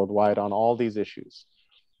lockups worldwide on all these issues.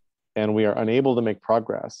 And we are unable to make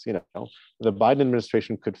progress. The Biden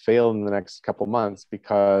administration could fail in the next couple months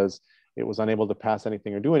because it was unable to pass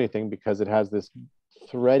anything or do anything because it has this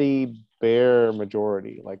thready, bare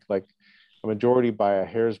majority, like a majority by a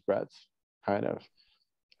hair's breadth, kind of.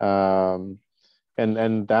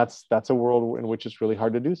 And that's a world in which it's really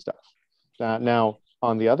hard to do stuff. Now,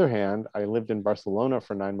 on the other hand, I lived in Barcelona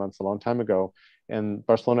for 9 months a long time ago, and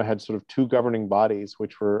Barcelona had sort of two governing bodies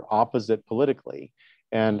which were opposite politically.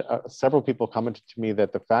 And several people commented to me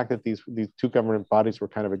that the fact that these two government bodies were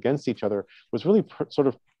kind of against each other was really sort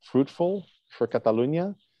of fruitful for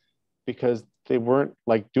Catalonia, because they weren't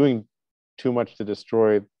like doing too much to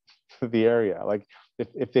destroy the area. Like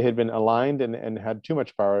if they had been aligned and had too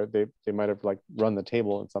much power, they might have like run the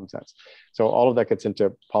table in some sense. So all of that gets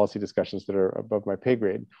into policy discussions that are above my pay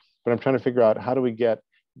grade. But I'm trying to figure out, how do we get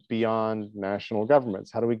beyond national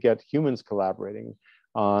governments? How do we get humans collaborating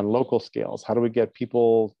on local scales? How do we get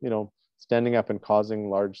people, standing up and causing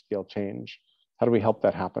large scale change? How do we help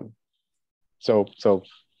that happen? So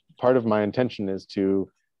part of my intention is to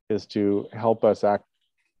help us act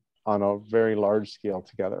on a very large scale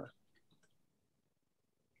together.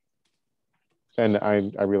 And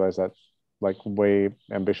I realize that like way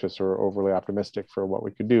ambitious or overly optimistic for what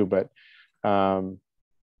we could do, but I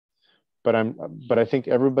think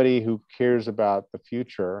everybody who cares about the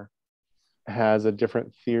future has a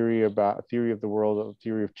different theory of the world, a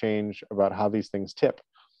theory of change about how these things tip.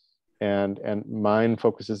 And mine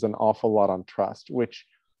focuses an awful lot on trust, which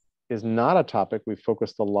is not a topic we've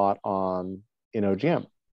focused a lot on in OGM.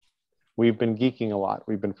 We've been geeking a lot.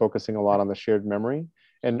 We've been focusing a lot on the shared memory.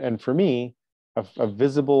 And for me, a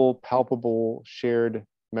visible, palpable shared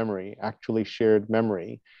memory, actually shared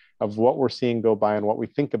memory of what we're seeing go by and what we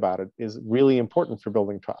think about it is really important for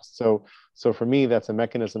building trust. So for me, that's a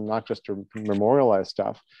mechanism not just to memorialize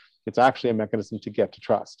stuff, it's actually a mechanism to get to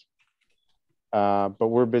trust. But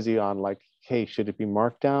we're busy on like, hey, should it be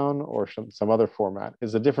Markdown or some other format?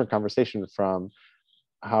 Is a different conversation from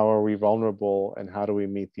how are we vulnerable and how do we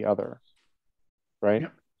meet the other, right?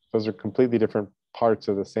 Yep. Those are completely different parts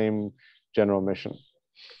of the same general mission.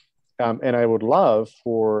 And I would love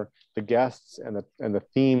for the guests and the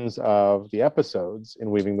themes of the episodes in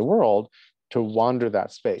Weaving the World to wander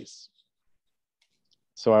that space.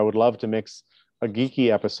 So I would love to mix a geeky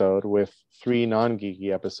episode with 3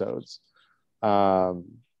 non-geeky episodes. And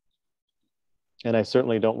I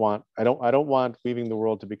certainly don't want Weaving the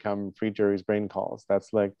World to become Free Jerry's Brain Calls.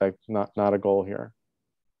 That's like not a goal here.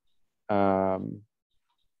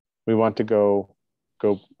 We want to go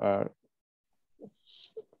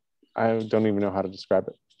I don't even know how to describe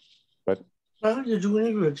it, but well, you're doing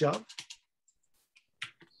a good job.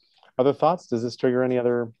 Other thoughts? Does this trigger any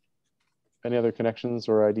other connections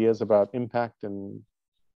or ideas about impact and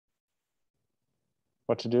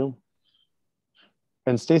what to do?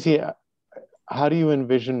 And Stacey, how do you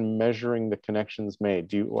envision measuring the connections made?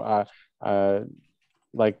 Do you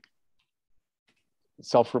like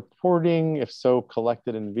self-reporting? If so,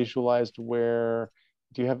 collected and visualized where?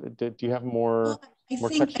 Do you have more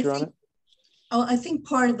texture on it? Oh, I think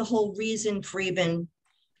part of the whole reason for even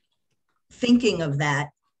thinking of that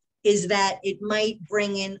is that it might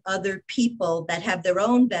bring in other people that have their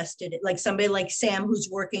own vested, like somebody like Sam who's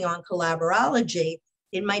working on collaborology.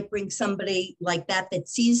 It might bring somebody like that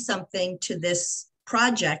sees something to this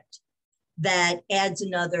project that adds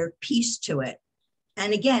another piece to it.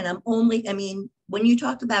 And again, when you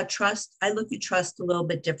talk about trust, I look at trust a little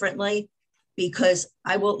bit differently because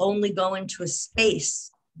I will only go into a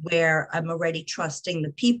space where I'm already trusting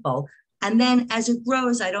the people. And then as it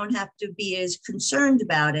grows, I don't have to be as concerned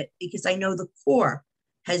about it because I know the core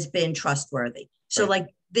has been trustworthy. So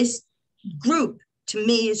like this group to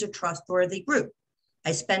me is a trustworthy group.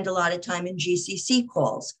 I spend a lot of time in GCC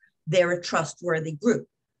calls. They're a trustworthy group.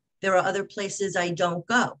 There are other places I don't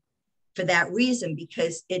go for that reason,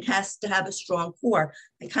 because it has to have a strong core.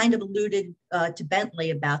 I kind of alluded to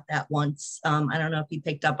Bentley about that once. I don't know if he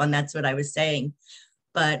picked up on that's what I was saying,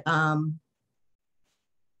 but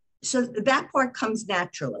so that part comes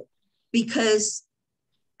naturally because,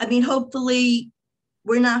 hopefully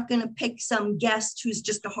we're not going to pick some guest who's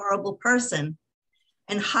just a horrible person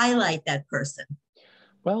and highlight that person.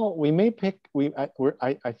 Well, we may pick,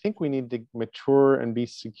 I think we need to mature and be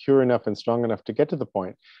secure enough and strong enough to get to the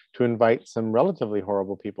point to invite some relatively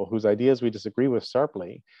horrible people whose ideas we disagree with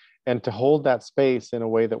sharply and to hold that space in a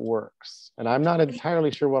way that works. And I'm not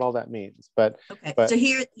entirely sure what all that means, but. Okay, so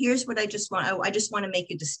here's what I just want to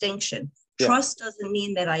make a distinction. Yeah. Trust doesn't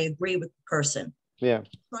mean that I agree with the person. Yeah.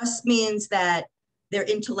 Trust means that they're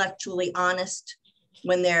intellectually honest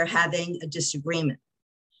when they're having a disagreement.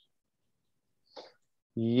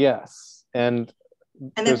 Yes, and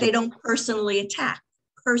that they don't personally attack.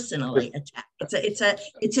 It's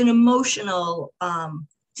an emotional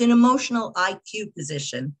IQ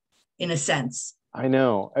position in a sense. I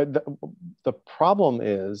know. The problem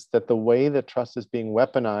is that the way that trust is being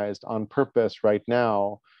weaponized on purpose right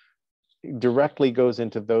now directly goes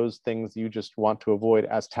into those things you just want to avoid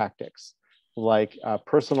as tactics, like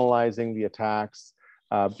personalizing the attacks,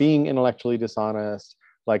 being intellectually dishonest,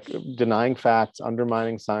 like denying facts,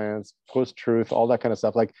 undermining science, post-truth, all that kind of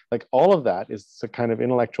stuff. Like all of that is a kind of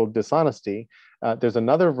intellectual dishonesty. There's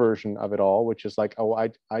another version of it all, which is like, oh,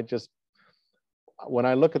 I just, when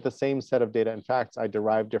I look at the same set of data and facts, I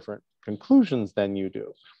derive different conclusions than you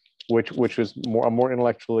do, which is a more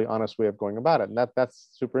intellectually honest way of going about it. And that's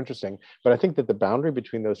super interesting. But I think that the boundary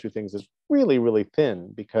between those two things is really, really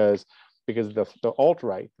thin because the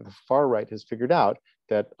alt-right, the far right, has figured out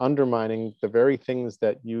that undermining the very things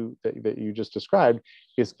that you just described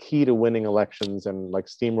is key to winning elections and like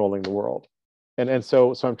steamrolling the world. And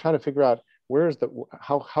so I'm trying to figure out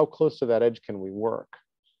how close to that edge can we work?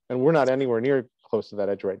 And we're not anywhere near close to that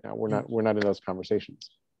edge right now. We're not in those conversations.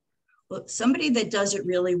 Well, somebody that does it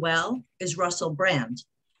really well is Russell Brand.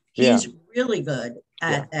 He's Yeah. really good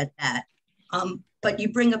at that. But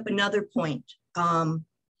you bring up another point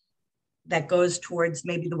that goes towards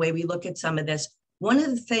maybe the way we look at some of this. One of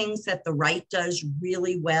the things that the right does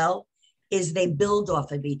really well is they build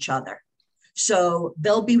off of each other. So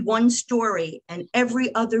there'll be one story and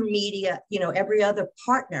every other media, every other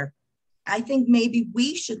partner. I think maybe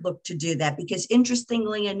we should look to do that because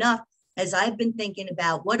interestingly enough, as I've been thinking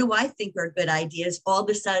about what do I think are good ideas, all of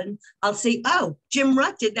a sudden I'll say, oh, Jim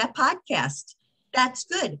Rutt did that podcast. That's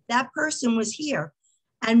good. That person was here.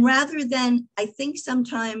 And rather than, I think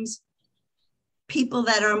sometimes people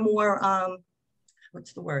that are more,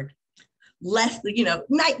 what's the word? Less,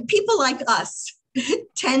 people like us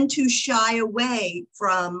tend to shy away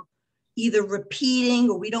from either repeating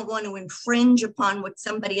or we don't want to infringe upon what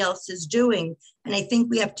somebody else is doing. And I think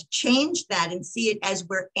we have to change that and see it as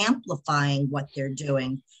we're amplifying what they're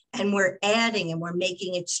doing and we're adding and we're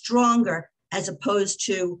making it stronger as opposed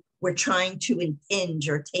to we're trying to impinge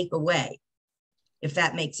or take away, if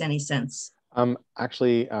that makes any sense.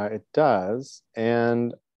 Actually, it does.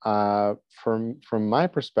 And from my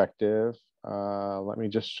perspective, let me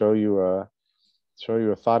just show you a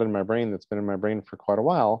thought in my brain that's been in my brain for quite a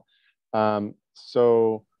while.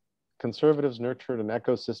 So conservatives nurtured an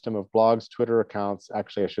ecosystem of blogs, Twitter accounts.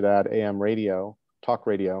 Actually, I should add AM radio, talk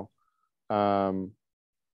radio.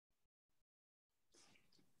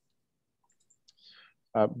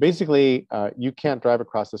 Basically, you can't drive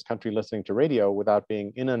across this country listening to radio without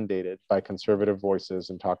being inundated by conservative voices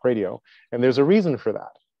and talk radio. And there's a reason for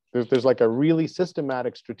that. There's like a really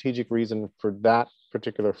systematic strategic reason for that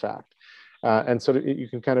particular fact. And so you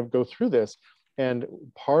can kind of go through this. And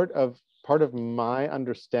part of my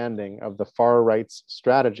understanding of the far right's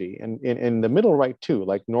strategy, and in the middle right too,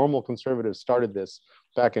 like normal conservatives started this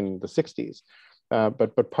back in the 60s.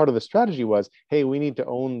 But part of the strategy was, hey, we need to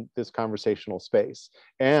own this conversational space.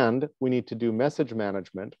 And we need to do message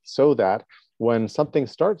management so that when something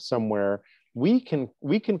starts somewhere, we can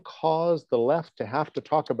cause the left to have to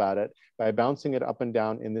talk about it by bouncing it up and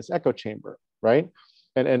down in this echo chamber, right?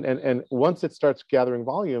 And once it starts gathering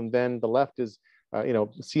volume, then the left is,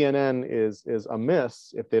 CNN is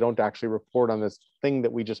amiss if they don't actually report on this thing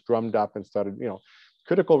that we just drummed up and started,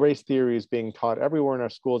 critical race theory is being taught everywhere in our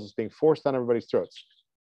schools. It's being forced down everybody's throats.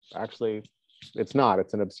 Actually, it's not.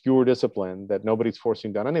 It's an obscure discipline that nobody's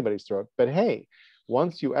forcing down anybody's throat. But hey,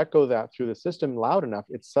 once you echo that through the system loud enough,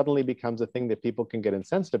 it suddenly becomes a thing that people can get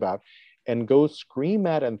incensed about and go scream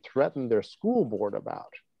at and threaten their school board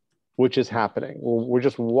about, which is happening. We're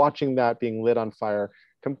just watching that being lit on fire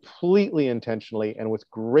completely intentionally and with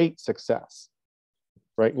great success,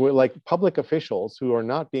 right? We're like public officials who are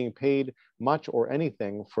not being paid much or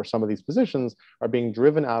anything for some of these positions are being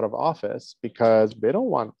driven out of office because they don't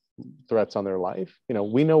want threats on their life.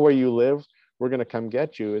 We know where you live. We're going to come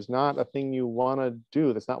get you is not a thing you want to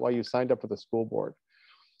do. That's not why you signed up for the school board,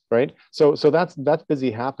 right? So that's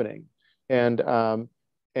busy happening. And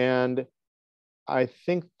I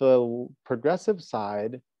think the progressive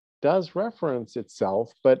side does reference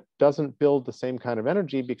itself, but doesn't build the same kind of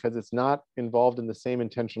energy because it's not involved in the same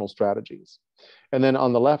intentional strategies. And then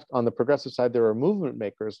on the left, on the progressive side, there are movement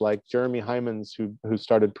makers like Jeremy Hymans, who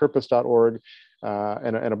started purpose.org,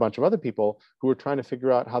 and a bunch of other people who are trying to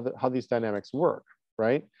figure out how these dynamics work,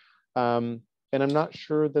 right? And I'm not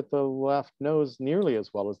sure that the left knows nearly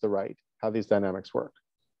as well as the right how these dynamics work.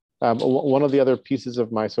 One of the other pieces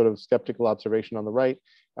of my sort of skeptical observation on the right,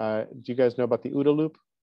 do you guys know about the OODA loop?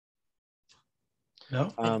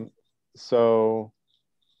 No. So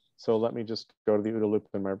let me just go to the OODA loop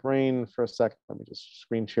in my brain for a second. Let me just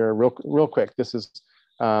screen share real quick. This is,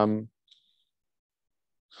 so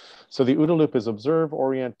the OODA loop is observe,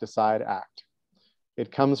 orient, decide, act.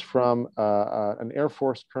 It comes from an Air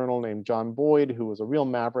Force colonel named John Boyd, who was a real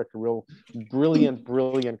maverick, a real brilliant,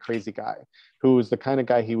 crazy guy, who was the kind of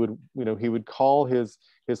guy he would call his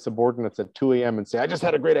subordinates at 2 a.m. and say, I just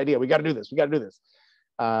had a great idea. We got to do this. We got to do this.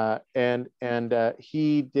 And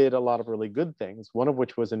he did a lot of really good things, one of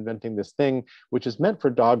which was inventing this thing, which is meant for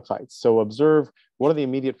dogfights. So observe, what are the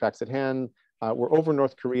immediate facts at hand? We're over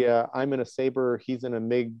North Korea. I'm in a Sabre. He's in a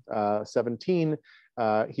MiG-17.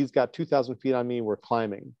 He's got 2,000 feet on me. We're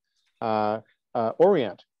climbing.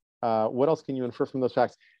 Orient. What else can you infer from those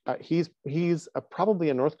facts? He's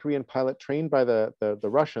probably a North Korean pilot trained by the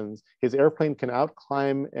Russians. His airplane can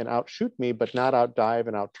outclimb and outshoot me, but not outdive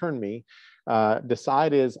and outturn me.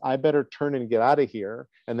 Decide is I better turn and get out of here,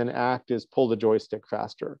 and then act is pull the joystick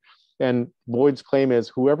faster. And Boyd's claim is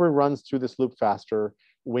whoever runs through this loop faster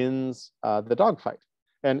wins the dogfight.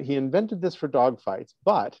 And he invented this for dogfights,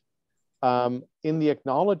 but in the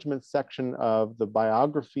acknowledgement section of the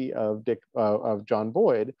biography of John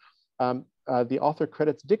Boyd, the author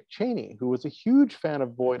credits Dick Cheney, who was a huge fan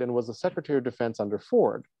of Boyd and was the Secretary of Defense under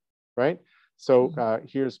Ford, right? So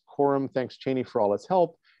here's Coram thanks Cheney for all his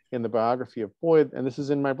help in the biography of Boyd. And this is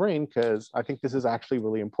in my brain because I think this is actually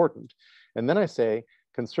really important. And then I say,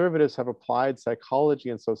 conservatives have applied psychology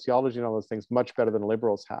and sociology and all those things much better than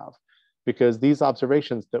liberals have. Because these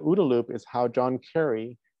observations, the OODA loop is how John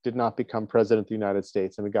Kerry did not become president of the United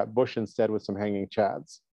States, and we got Bush instead with some hanging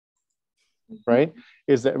chads, right?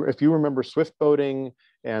 Is that if you remember swift boating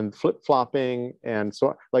and flip-flopping, and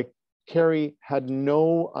so like Kerry had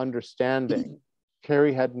no understanding,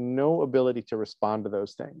 Kerry had no ability to respond to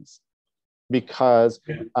those things because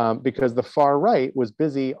the far right was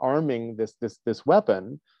busy arming this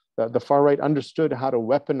weapon. The far right understood how to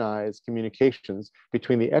weaponize communications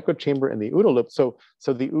between the echo chamber and the OODA loop. So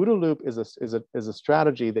the OODA loop is a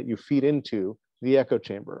strategy that you feed into the echo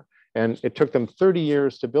chamber. And it took them 30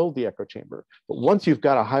 years to build the echo chamber. But once you've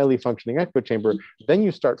got a highly functioning echo chamber, then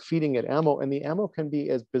you start feeding it ammo, and the ammo can be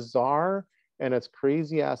as bizarre and as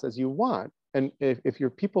crazy ass as you want. And if your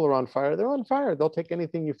people are on fire, they're on fire. They'll take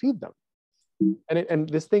anything you feed them. And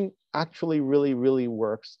this thing actually really, really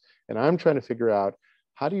works. And I'm trying to figure out,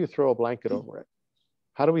 how do you throw a blanket over it?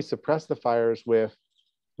 How do we suppress the fires with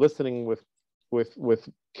listening with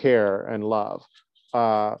care and love?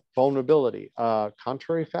 Vulnerability.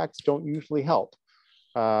 Contrary facts don't usually help.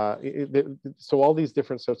 So all these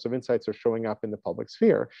different sorts of insights are showing up in the public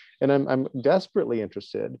sphere. And I'm desperately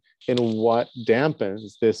interested in what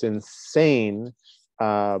dampens this insane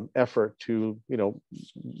effort to,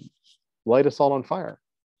 light us all on fire.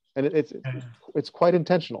 And it's quite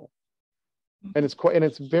intentional. And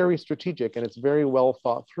it's very strategic, and it's very well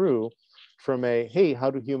thought through from hey,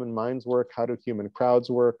 how do human minds work? How do human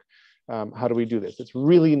crowds work? How do we do this? It's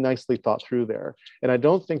really nicely thought through there. And I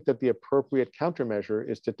don't think that the appropriate countermeasure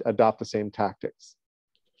is to adopt the same tactics,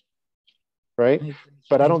 right?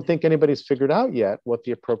 But I don't think anybody's figured out yet what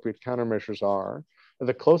the appropriate countermeasures are.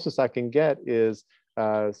 The closest I can get is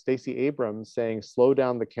Stacey Abrams saying, slow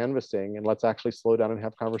down the canvassing and let's actually slow down and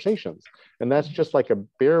have conversations. And that's just like a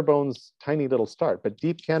bare bones, tiny little start. But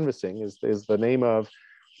deep canvassing is the name of,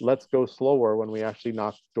 let's go slower when we actually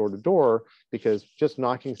knock door to door, because just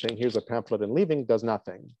knocking, saying, here's a pamphlet and leaving does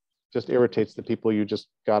nothing. Just irritates the people you just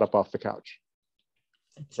got up off the couch,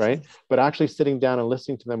 right? But actually sitting down and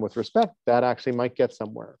listening to them with respect, that actually might get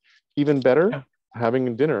somewhere. Even better,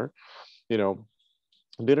 having dinner,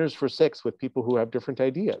 dinners for 6 with people who have different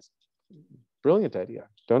ideas. Brilliant idea.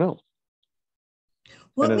 Don't know.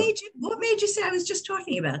 What made you say I was just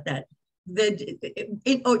talking about that?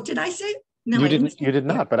 Did I say? No, you did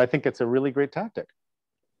not, but I think it's a really great tactic.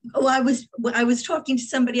 Oh, I was talking to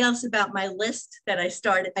somebody else about my list that I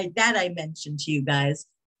started, that I mentioned to you guys.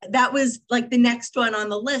 That was like the next one on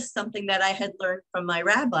the list, something that I had learned from my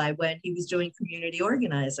rabbi when he was doing community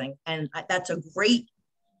organizing. And that's a great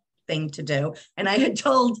thing to do. And I had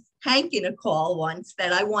told Hank in a call once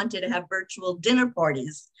that I wanted to have virtual dinner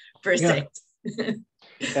parties for 6.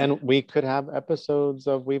 And we could have episodes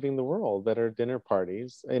of Weaving the World that are dinner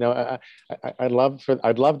parties. I'd love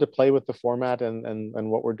to play with the format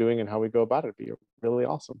and what we're doing and how we go about it. It'd be really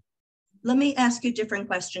awesome. Let me ask you a different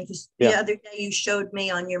question, because the other day you showed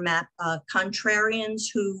me on your map contrarians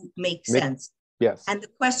who make sense. Yes. And the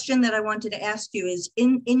question that I wanted to ask you is,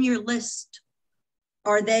 in your list,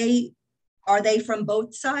 are they from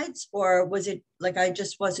both sides, or was it like I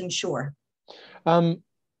just wasn't sure?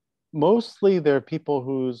 Mostly they're people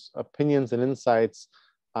whose opinions and insights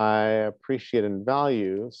I appreciate and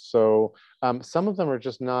value. So some of them are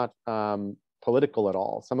just not political at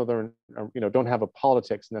all. Some of them are, don't have a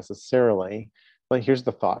politics necessarily. But here's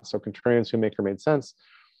the thought. So contrarians who make or made sense.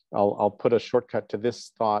 I'll put a shortcut to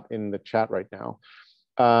this thought in the chat right now.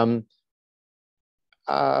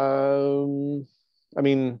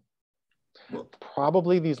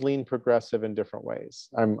 Probably these lean progressive in different ways.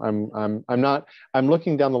 I'm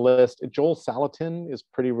looking down the list. Joel Salatin is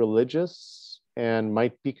pretty religious and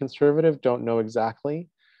might be conservative. Don't know exactly.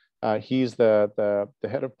 He's the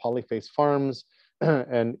head of Polyface Farms,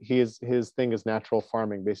 and his thing is natural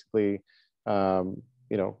farming, basically,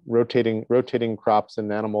 rotating crops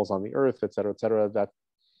and animals on the earth, et cetera, et cetera.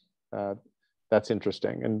 That's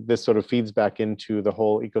interesting. And this sort of feeds back into the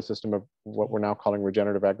whole ecosystem of what we're now calling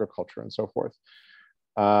regenerative agriculture and so forth.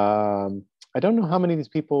 I don't know how many of these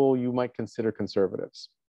people you might consider conservatives.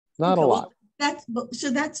 Not a lot.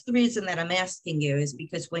 So that's the reason that I'm asking you, is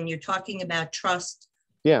because when you're talking about trust,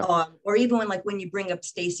 yeah, or even when you bring up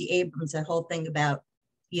Stacey Abrams, that whole thing about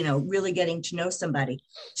really getting to know somebody.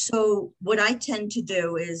 So what I tend to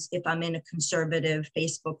do is, if I'm in a conservative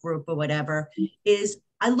Facebook group or whatever, is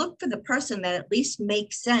I look for the person that at least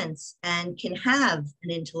makes sense and can have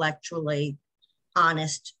an intellectually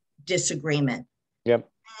honest disagreement. Yep.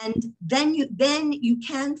 And then you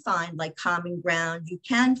can find like common ground, you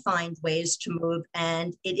can find ways to move.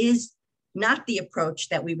 And it is not the approach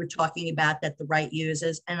that we were talking about that the right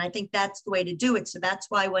uses. And I think that's the way to do it. So that's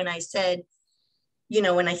why when I said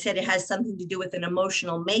it has something to do with an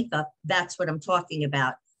emotional makeup, that's what I'm talking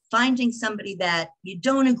about. Finding somebody that you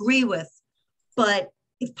don't agree with, but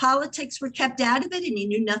if politics were kept out of it and you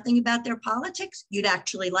knew nothing about their politics, you'd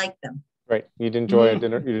actually like them. Right. You'd enjoy a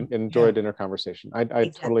dinner. You'd enjoy a dinner conversation. I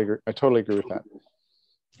Exactly. totally agree. I totally agree with that.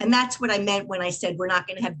 And that's what I meant when I said we're not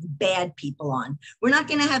going to have the bad people on. We're not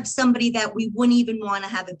going to have somebody that we wouldn't even want to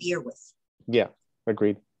have a beer with. Yeah.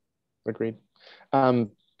 Agreed.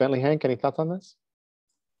 Bentley, Hank, any thoughts on this?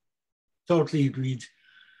 Totally agreed.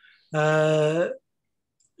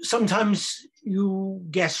 Sometimes you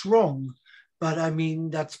guess wrong, but I mean,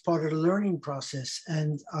 that's part of the learning process.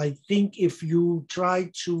 And I think if you try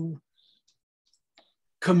to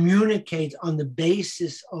communicate on the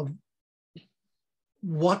basis of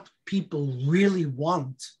what people really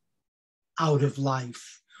want out of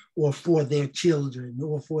life, or for their children,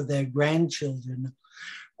 or for their grandchildren,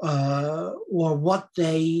 or what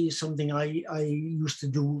something I used to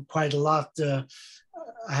do quite a lot.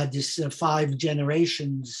 I had this 5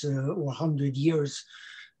 generations or 100 years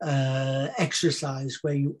exercise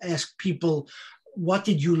where you ask people, what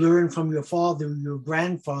did you learn from your father or your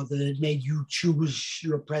grandfather that made you choose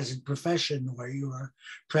your present profession or your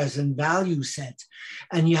present value set?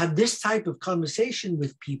 And you have this type of conversation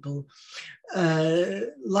with people.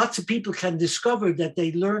 Lots of people can discover that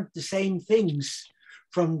they learned the same things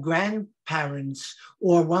from grandparents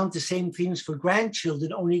or want the same things for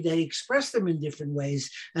grandchildren, only they express them in different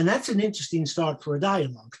ways. And that's an interesting start for a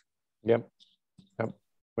dialogue. Yep.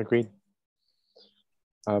 Agreed.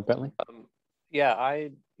 Bentley? Yeah,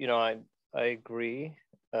 I agree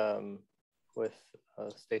with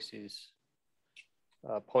Stacy's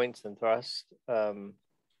points and thrust. There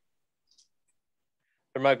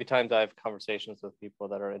might be times I have conversations with people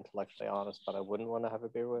that are intellectually honest, but I wouldn't want to have a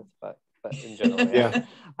beer with. But in general, yeah.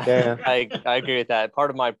 I agree with that. Part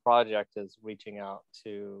of my project is reaching out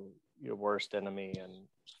to your worst enemy and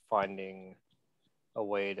finding a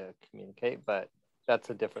way to communicate. But that's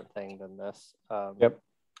a different thing than this. Yep.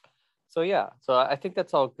 So yeah, so I think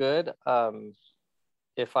that's all good.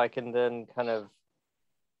 If I can then kind of,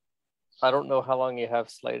 I don't know how long you have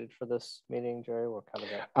slated for this meeting, Jerry. We're kind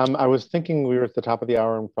of at... I was thinking we were at the top of the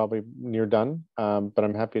hour and probably near done, but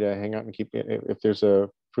I'm happy to hang out and keep it. If there's a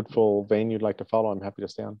fruitful vein you'd like to follow, I'm happy to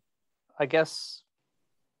stay on. I guess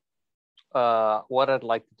what I'd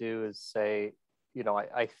like to do is say,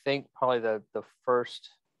 I think probably the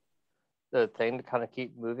thing to kind of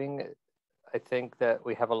keep moving, I think that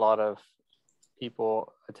we have a lot of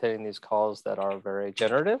people attending these calls that are very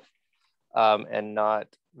generative and not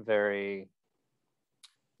very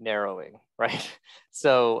narrowing, right?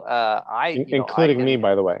 So including me,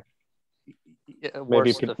 by the way.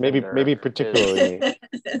 Maybe particularly me.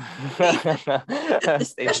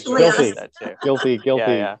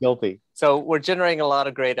 Guilty. So we're generating a lot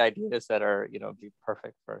of great ideas that are, be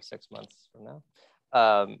perfect for 6 months from now.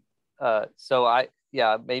 So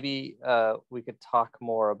maybe we could talk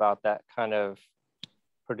more about that kind of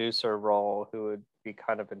producer role, who would be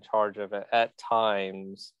kind of in charge of it at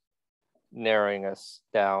times, narrowing us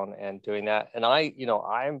down and doing that. And I'm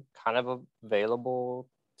kind of available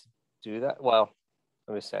to do that. Well,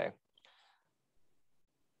 let me say,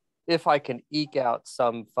 if I can eke out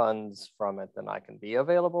some funds from it, then I can be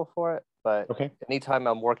available for it. But anytime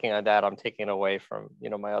I'm working on that, I'm taking away from,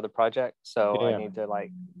 my other project. So I need to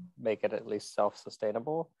make it at least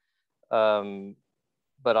self-sustainable.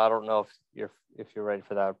 But I don't know if you're ready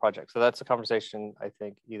for that project. So that's a conversation I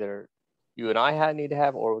think either you and I need to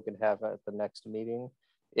have, or we can have at the next meeting.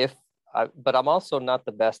 But I'm also not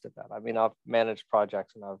the best at that. I mean, I've managed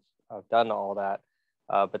projects and I've done all that,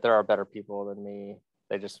 but there are better people than me.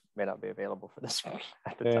 They just may not be available for this one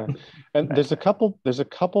at the time. And there's a couple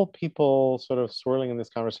people sort of swirling in this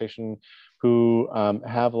conversation who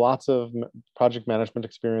have lots of project management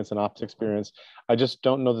experience and ops experience. I just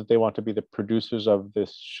don't know that they want to be the producers of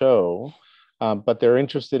this show, but they're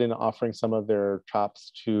interested in offering some of their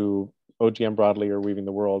chops to OGM broadly or Weaving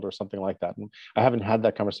the World or something like that. And I haven't had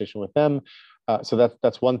that conversation with them. So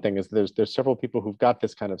that's one thing, is there's several people who've got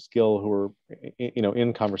this kind of skill who are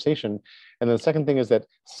in conversation. And then the second thing is that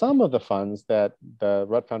some of the funds that the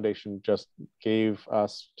Rutt Foundation just gave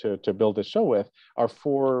us to build this show with are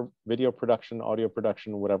for video production, audio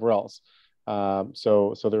production, whatever else.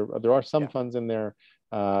 So there are some funds in there,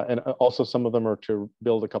 and also some of them are to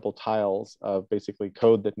build a couple tiles of basically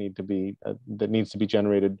code that needs to be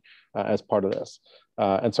generated as part of this.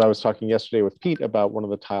 And so I was talking yesterday with Pete about one of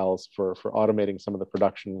the tiles for automating some of the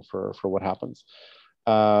production for what happens.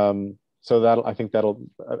 So I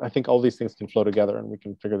think all these things can flow together and we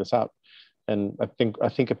can figure this out. And I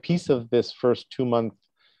think a piece of this first 2-month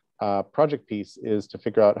project piece is to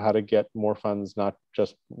figure out how to get more funds, not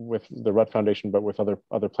just with the Rutt Foundation, but with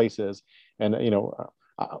other places. And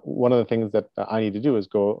one of the things that I need to do is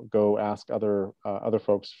go ask other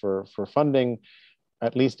folks for funding,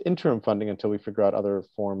 at least interim funding, until we figure out other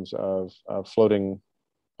forms of floating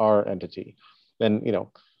our entity. Then,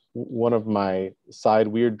 one of my side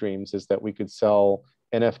weird dreams is that we could sell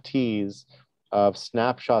NFTs of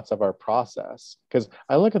snapshots of our process. Because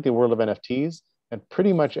I look at the world of NFTs, and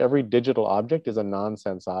pretty much every digital object is a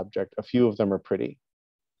nonsense object. A few of them are pretty,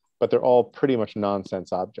 but they're all pretty much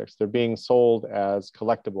nonsense objects. They're being sold as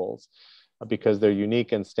collectibles because they're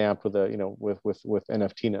unique and stamped with with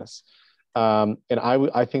NFT-ness. And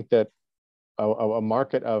I think that a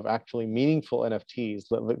market of actually meaningful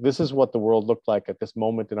NFTs, this is what the world looked like at this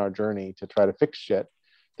moment in our journey to try to fix shit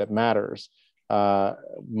that matters,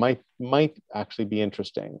 might actually be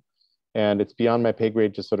interesting. And it's beyond my pay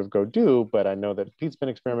grade to sort of go do, but I know that Pete's been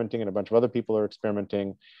experimenting and a bunch of other people are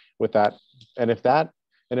experimenting with that. And if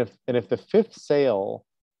the fifth sale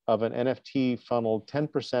of an NFT funneled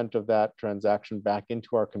 10% of that transaction back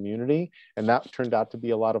into our community, and that turned out to be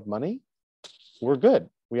a lot of money, we're good.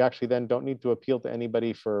 We actually then don't need to appeal to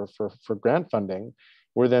anybody for grant funding.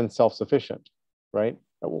 We're then self-sufficient, right?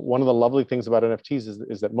 One of the lovely things about NFTs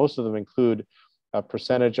is that most of them include a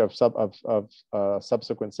percentage of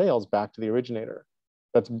subsequent sales back to the originator.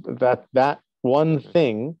 That one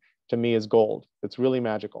thing to me is gold. It's really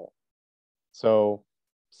magical. So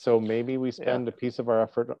maybe we spend a piece of our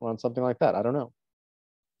effort on something like that. I don't know.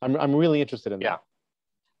 I'm really interested in that.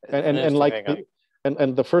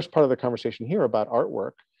 And the first part of the conversation here about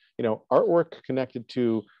artwork, artwork connected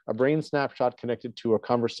to a brain snapshot, connected to a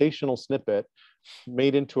conversational snippet,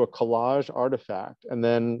 made into a collage artifact, and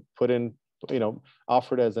then put in,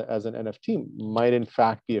 offered as an NFT, might in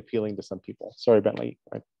fact be appealing to some people. Sorry, Bentley,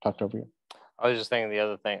 I talked over you. I was just thinking the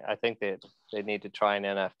other thing. I think that they need to try an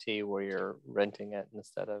NFT where you're renting it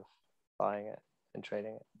instead of buying it and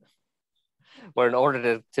trading it. Where in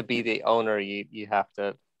order to be the owner, you have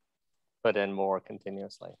to put in more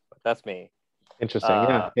continuously. But that's me.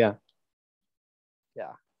 Interesting. Yeah.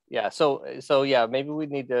 So yeah, maybe we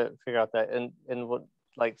need to figure out that, and what,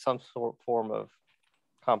 like, some form of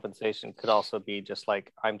compensation could also be just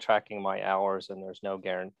like, I'm tracking my hours and there's no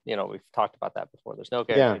guarantee. We've talked about that before. There's no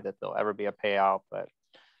guarantee that there'll ever be a payout, but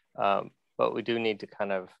we do need to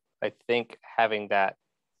kind of, I think, having that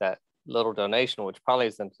little donation, which probably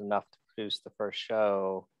isn't enough to produce the first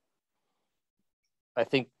show. I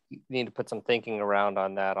think you need to put some thinking around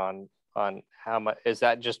on that, on how much is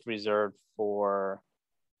that just reserved for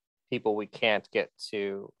people we can't get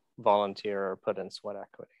to volunteer or put in sweat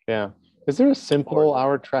equity. Yeah. Is there a simple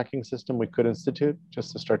hour tracking system we could institute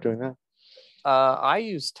just to start doing that? I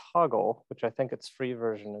use Toggle, which I think its free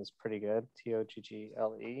version is pretty good,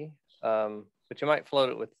 Toggle. But you might float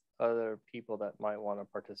it with other people that might want to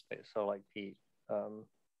participate. So like Pete.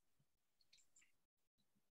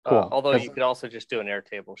 Cool. Although you could also just do an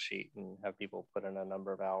Airtable sheet and have people put in a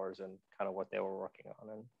number of hours and kind of what they were working on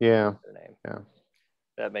and their name. Yeah.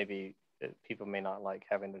 That maybe people may not like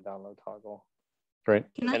having to download Toggle. Right.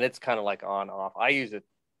 And it's kind of like on off. I use it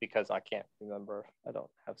because I can't remember. I don't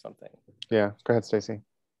have something. Yeah. Go ahead, Stacy.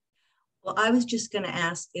 Well, I was just going to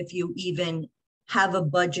ask if you even have a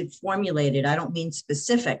budget formulated. I don't mean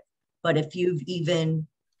specific, but if you've even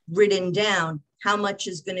written down how much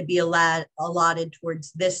is going to be allotted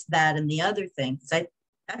towards this, that, and the other thing.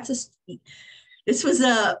 This was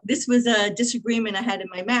a disagreement I had in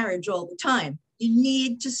my marriage all the time. You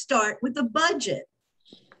need to start with a budget.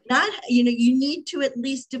 You need to at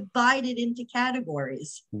least divide it into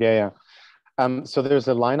categories. Yeah. So there's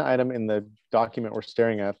a line item in the document we're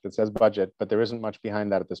staring at that says budget, but there isn't much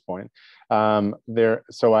behind that at this point.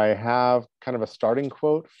 So I have kind of a starting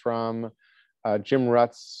quote from Jim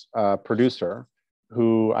Rutt's producer,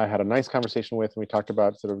 who I had a nice conversation with, and we talked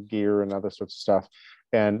about sort of gear and other sorts of stuff.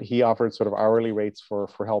 And he offered sort of hourly rates for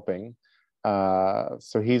helping.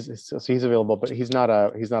 So he's available, but he's not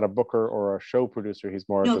a booker or a show producer. He's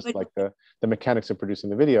more No, just but like the mechanics of producing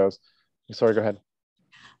the videos. Sorry, go ahead.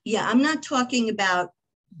 yeah, I'm not talking about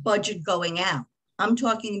budget going out. I'm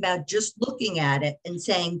talking about just looking at it and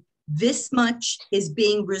saying, this much is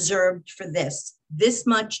being reserved for this. This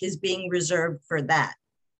much is being reserved for that.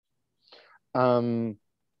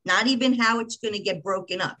 Not even how it's going to get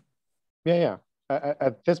broken up. Yeah.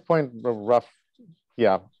 At this point, rough.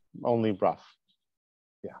 Yeah, only rough.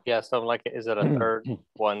 Yeah. So I'm like, is it a third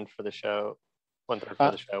one for the show? 1/3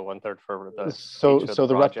 for the show, 1/3 for the so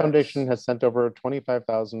the Rep projects? Foundation has sent over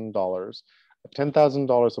 $25,000,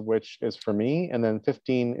 $10,000 of which is for me, and then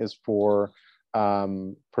 15 is for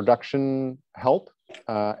production help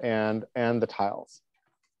and the tiles.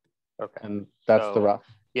 Okay. And that's the rough.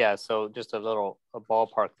 Yeah. So just a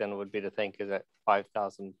ballpark then would be to think, is it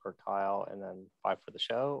 5,000 per tile and then 5 for the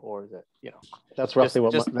show, or is it, That's roughly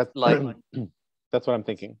that's what I'm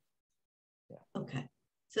thinking. Yeah. Okay.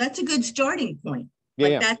 So that's a good starting point.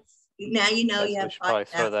 Yeah. That's now you know you have. We should probably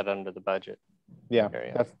throw that under the budget. Yeah,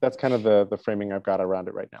 that's kind of the framing I've got around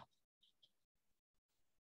it right now.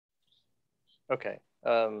 Okay.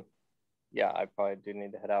 Yeah, I probably do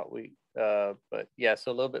need to head out. But yeah,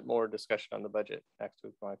 so a little bit more discussion on the budget next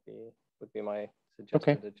week would be my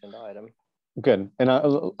suggested agenda item. Good.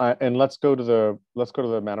 And let's go to the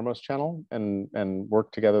Mattermost channel and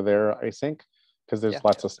work together there async, because there's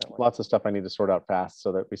lots of stuff I need to sort out fast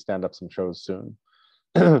so that we stand up some shows soon.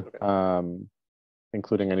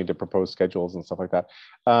 Including I need to propose schedules and stuff like that.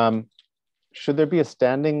 Should there be a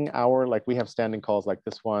standing hour, like we have standing calls like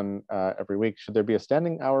this one every week? Should there be a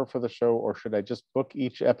standing hour for the show, or should I just book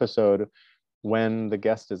each episode when the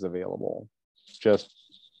guest is available? Just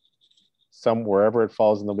wherever it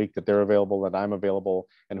falls in the week that they're available, that I'm available,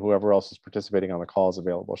 and whoever else is participating on the call is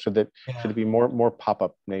available. Should it be more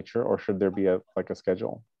pop-up nature, or should there be a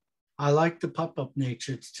schedule? I like the pop-up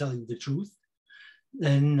nature, to tell you the truth.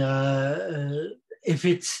 And if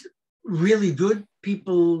it's really good,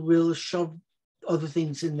 people will shove other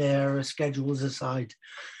things in their schedules aside.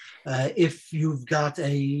 If you've got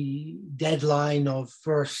a deadline of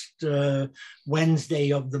first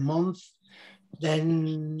Wednesday of the month,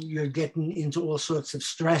 then you're getting into all sorts of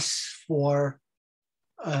stress for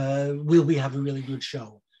will we have a really good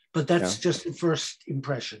show? But that's just the first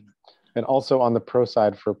impression. And also on the pro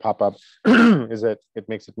side for pop-up is that it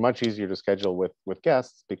makes it much easier to schedule with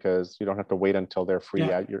guests, because you don't have to wait until they're free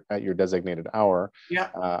at your designated hour.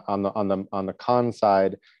 On the con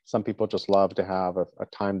side, some people just love to have a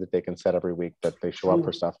time that they can set every week that they show up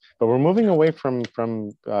for stuff. But we're moving away from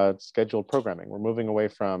scheduled programming. We're moving away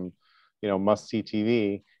from must-see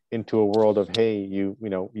TV into a world of, hey,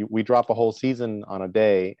 we drop a whole season on a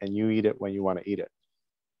day and you eat it when you want to eat it.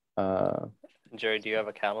 Jerry, do you have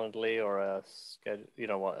a Calendly or a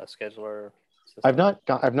scheduler system? I've not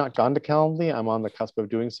gone to Calendly. I'm on the cusp of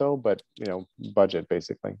doing so, but budget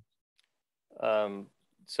basically.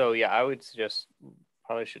 So yeah, I would suggest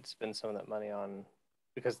probably should spend some of that money on,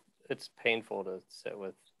 because it's painful to sit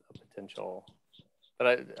with a potential.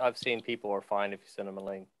 But I've seen people are fine if you send them a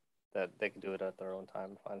link that they can do it at their own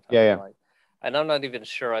time. Find time they like. And I'm not even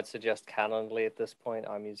sure I'd suggest Calendly at this point.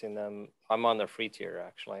 I'm using them. I'm on their free tier,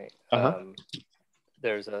 actually.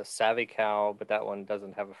 There's a Savvy Cow, but that one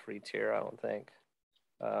doesn't have a free tier, I don't think.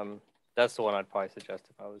 That's the one I'd probably suggest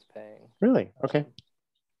if I was paying. Really? Okay.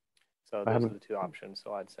 So those are the two options.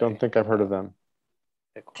 So I'd say. Don't think I've heard of them.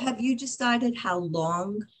 Have you decided how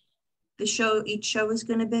long each show is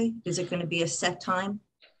going to be? Is it going to be a set time?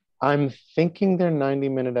 I'm thinking they're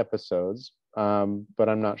 90-minute episodes, but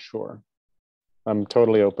I'm not sure. I'm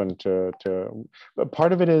totally open to but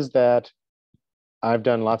part of it is that I've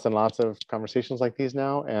done lots and lots of conversations like these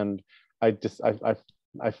now, and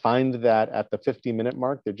I find that at the 50-minute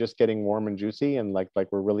mark, they're just getting warm and juicy, and like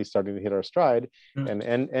we're really starting to hit our stride. And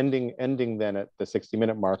ending then at the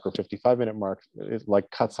 60-minute mark or 55-minute mark, it like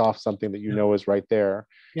cuts off something that is right there.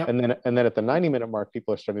 And then at the 90-minute mark,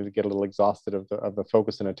 people are starting to get a little exhausted of the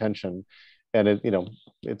focus and attention. And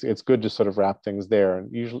it's good to sort of wrap things there.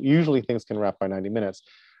 And usually things can wrap by 90 minutes.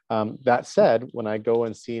 That said, when I go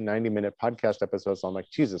and see 90-minute podcast episodes, I'm like,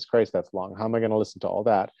 Jesus Christ, that's long. How am I going to listen to all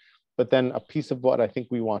that? But then a piece of what I think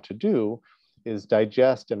we want to do is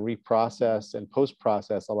digest and reprocess and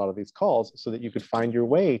post-process a lot of these calls so that you could find your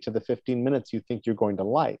way to the 15 minutes you think you're going to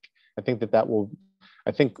like. I think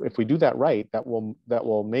if we do that right, that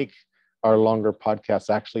will make our longer podcasts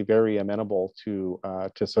actually very amenable to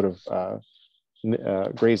sort of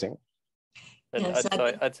grazing. Yes,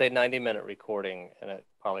 I'd say 90-minute recording, and it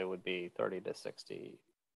probably would be 30 to 60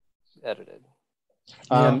 edited.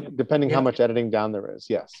 Depending how much editing down there is,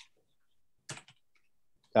 yes.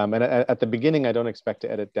 And at the beginning, I don't expect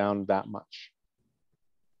to edit down that much.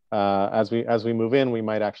 As we move in, we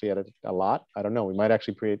might actually edit a lot. I don't know. We might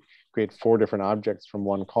actually create 4 different objects from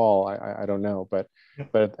one call. I don't know. But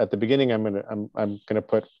at the beginning, I'm gonna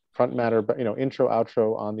put front matter, but intro,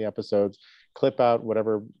 outro on the episodes, clip out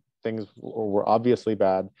whatever things were obviously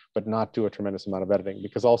bad, but not do a tremendous amount of editing,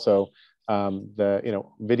 because also the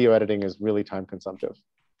video editing is really time consumptive.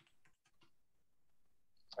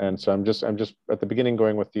 And so I'm just at the beginning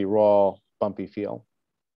going with the raw, bumpy feel.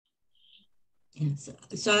 Yes.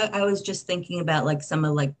 So I was just thinking about like some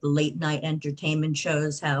of like the late night entertainment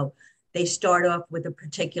shows, how they start off with a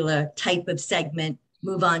particular type of segment,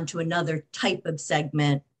 move on to another type of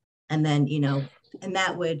segment, and then, and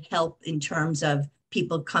that would help in terms of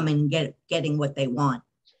people coming and getting what they want.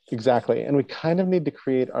 Exactly. And we kind of need to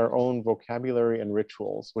create our own vocabulary and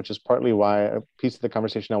rituals, which is partly why a piece of the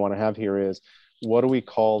conversation I want to have here is, what do we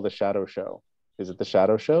call the shadow show? Is it the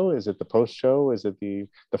shadow show? Is it the post show? Is it the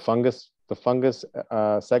fungus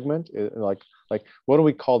segment? Like what do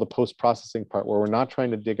we call the post processing part, where we're not trying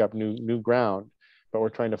to dig up new ground, but we're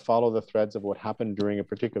trying to follow the threads of what happened during a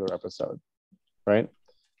particular episode, right?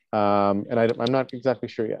 And I'm not exactly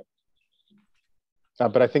sure yet,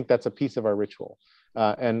 but I think that's a piece of our ritual.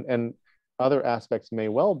 And other aspects may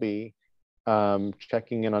well be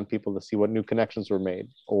checking in on people to see what new connections were made,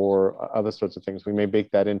 or other sorts of things. We may bake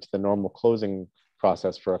that into the normal closing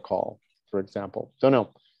process for a call, for example. Don't know.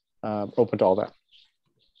 Open to all that.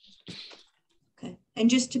 Okay. And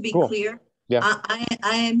just to be clear, yeah,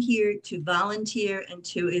 I am here to volunteer and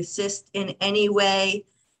to assist in any way,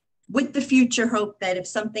 with the future hope that if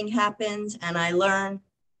something happens and I learn,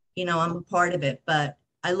 I'm a part of it. But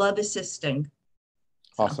I love assisting.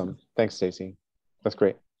 Awesome. Thanks, Stacy. That's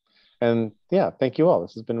great. And yeah, thank you all.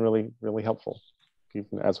 This has been really, really helpful,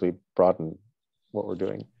 even as we broaden what we're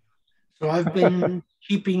doing. So I've been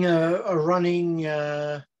keeping a running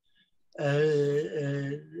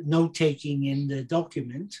note-taking in the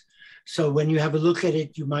document. So when you have a look at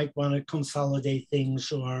it, you might want to consolidate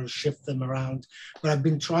things or shift them around. But I've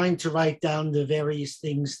been trying to write down the various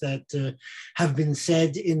things that have been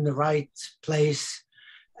said in the right place,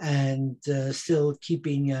 and still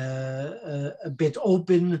keeping a bit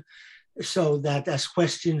open, so that as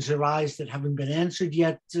questions arise that haven't been answered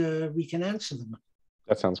yet, we can answer them.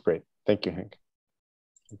 That sounds great. Thank you, Hank.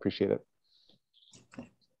 Appreciate it.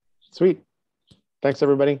 Sweet. Thanks,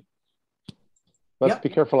 everybody. Let's be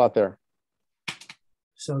careful out there.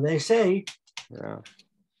 So they say. Yeah.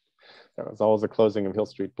 That was always the closing of Hill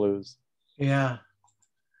Street Blues. Yeah.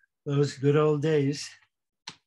 Those good old days.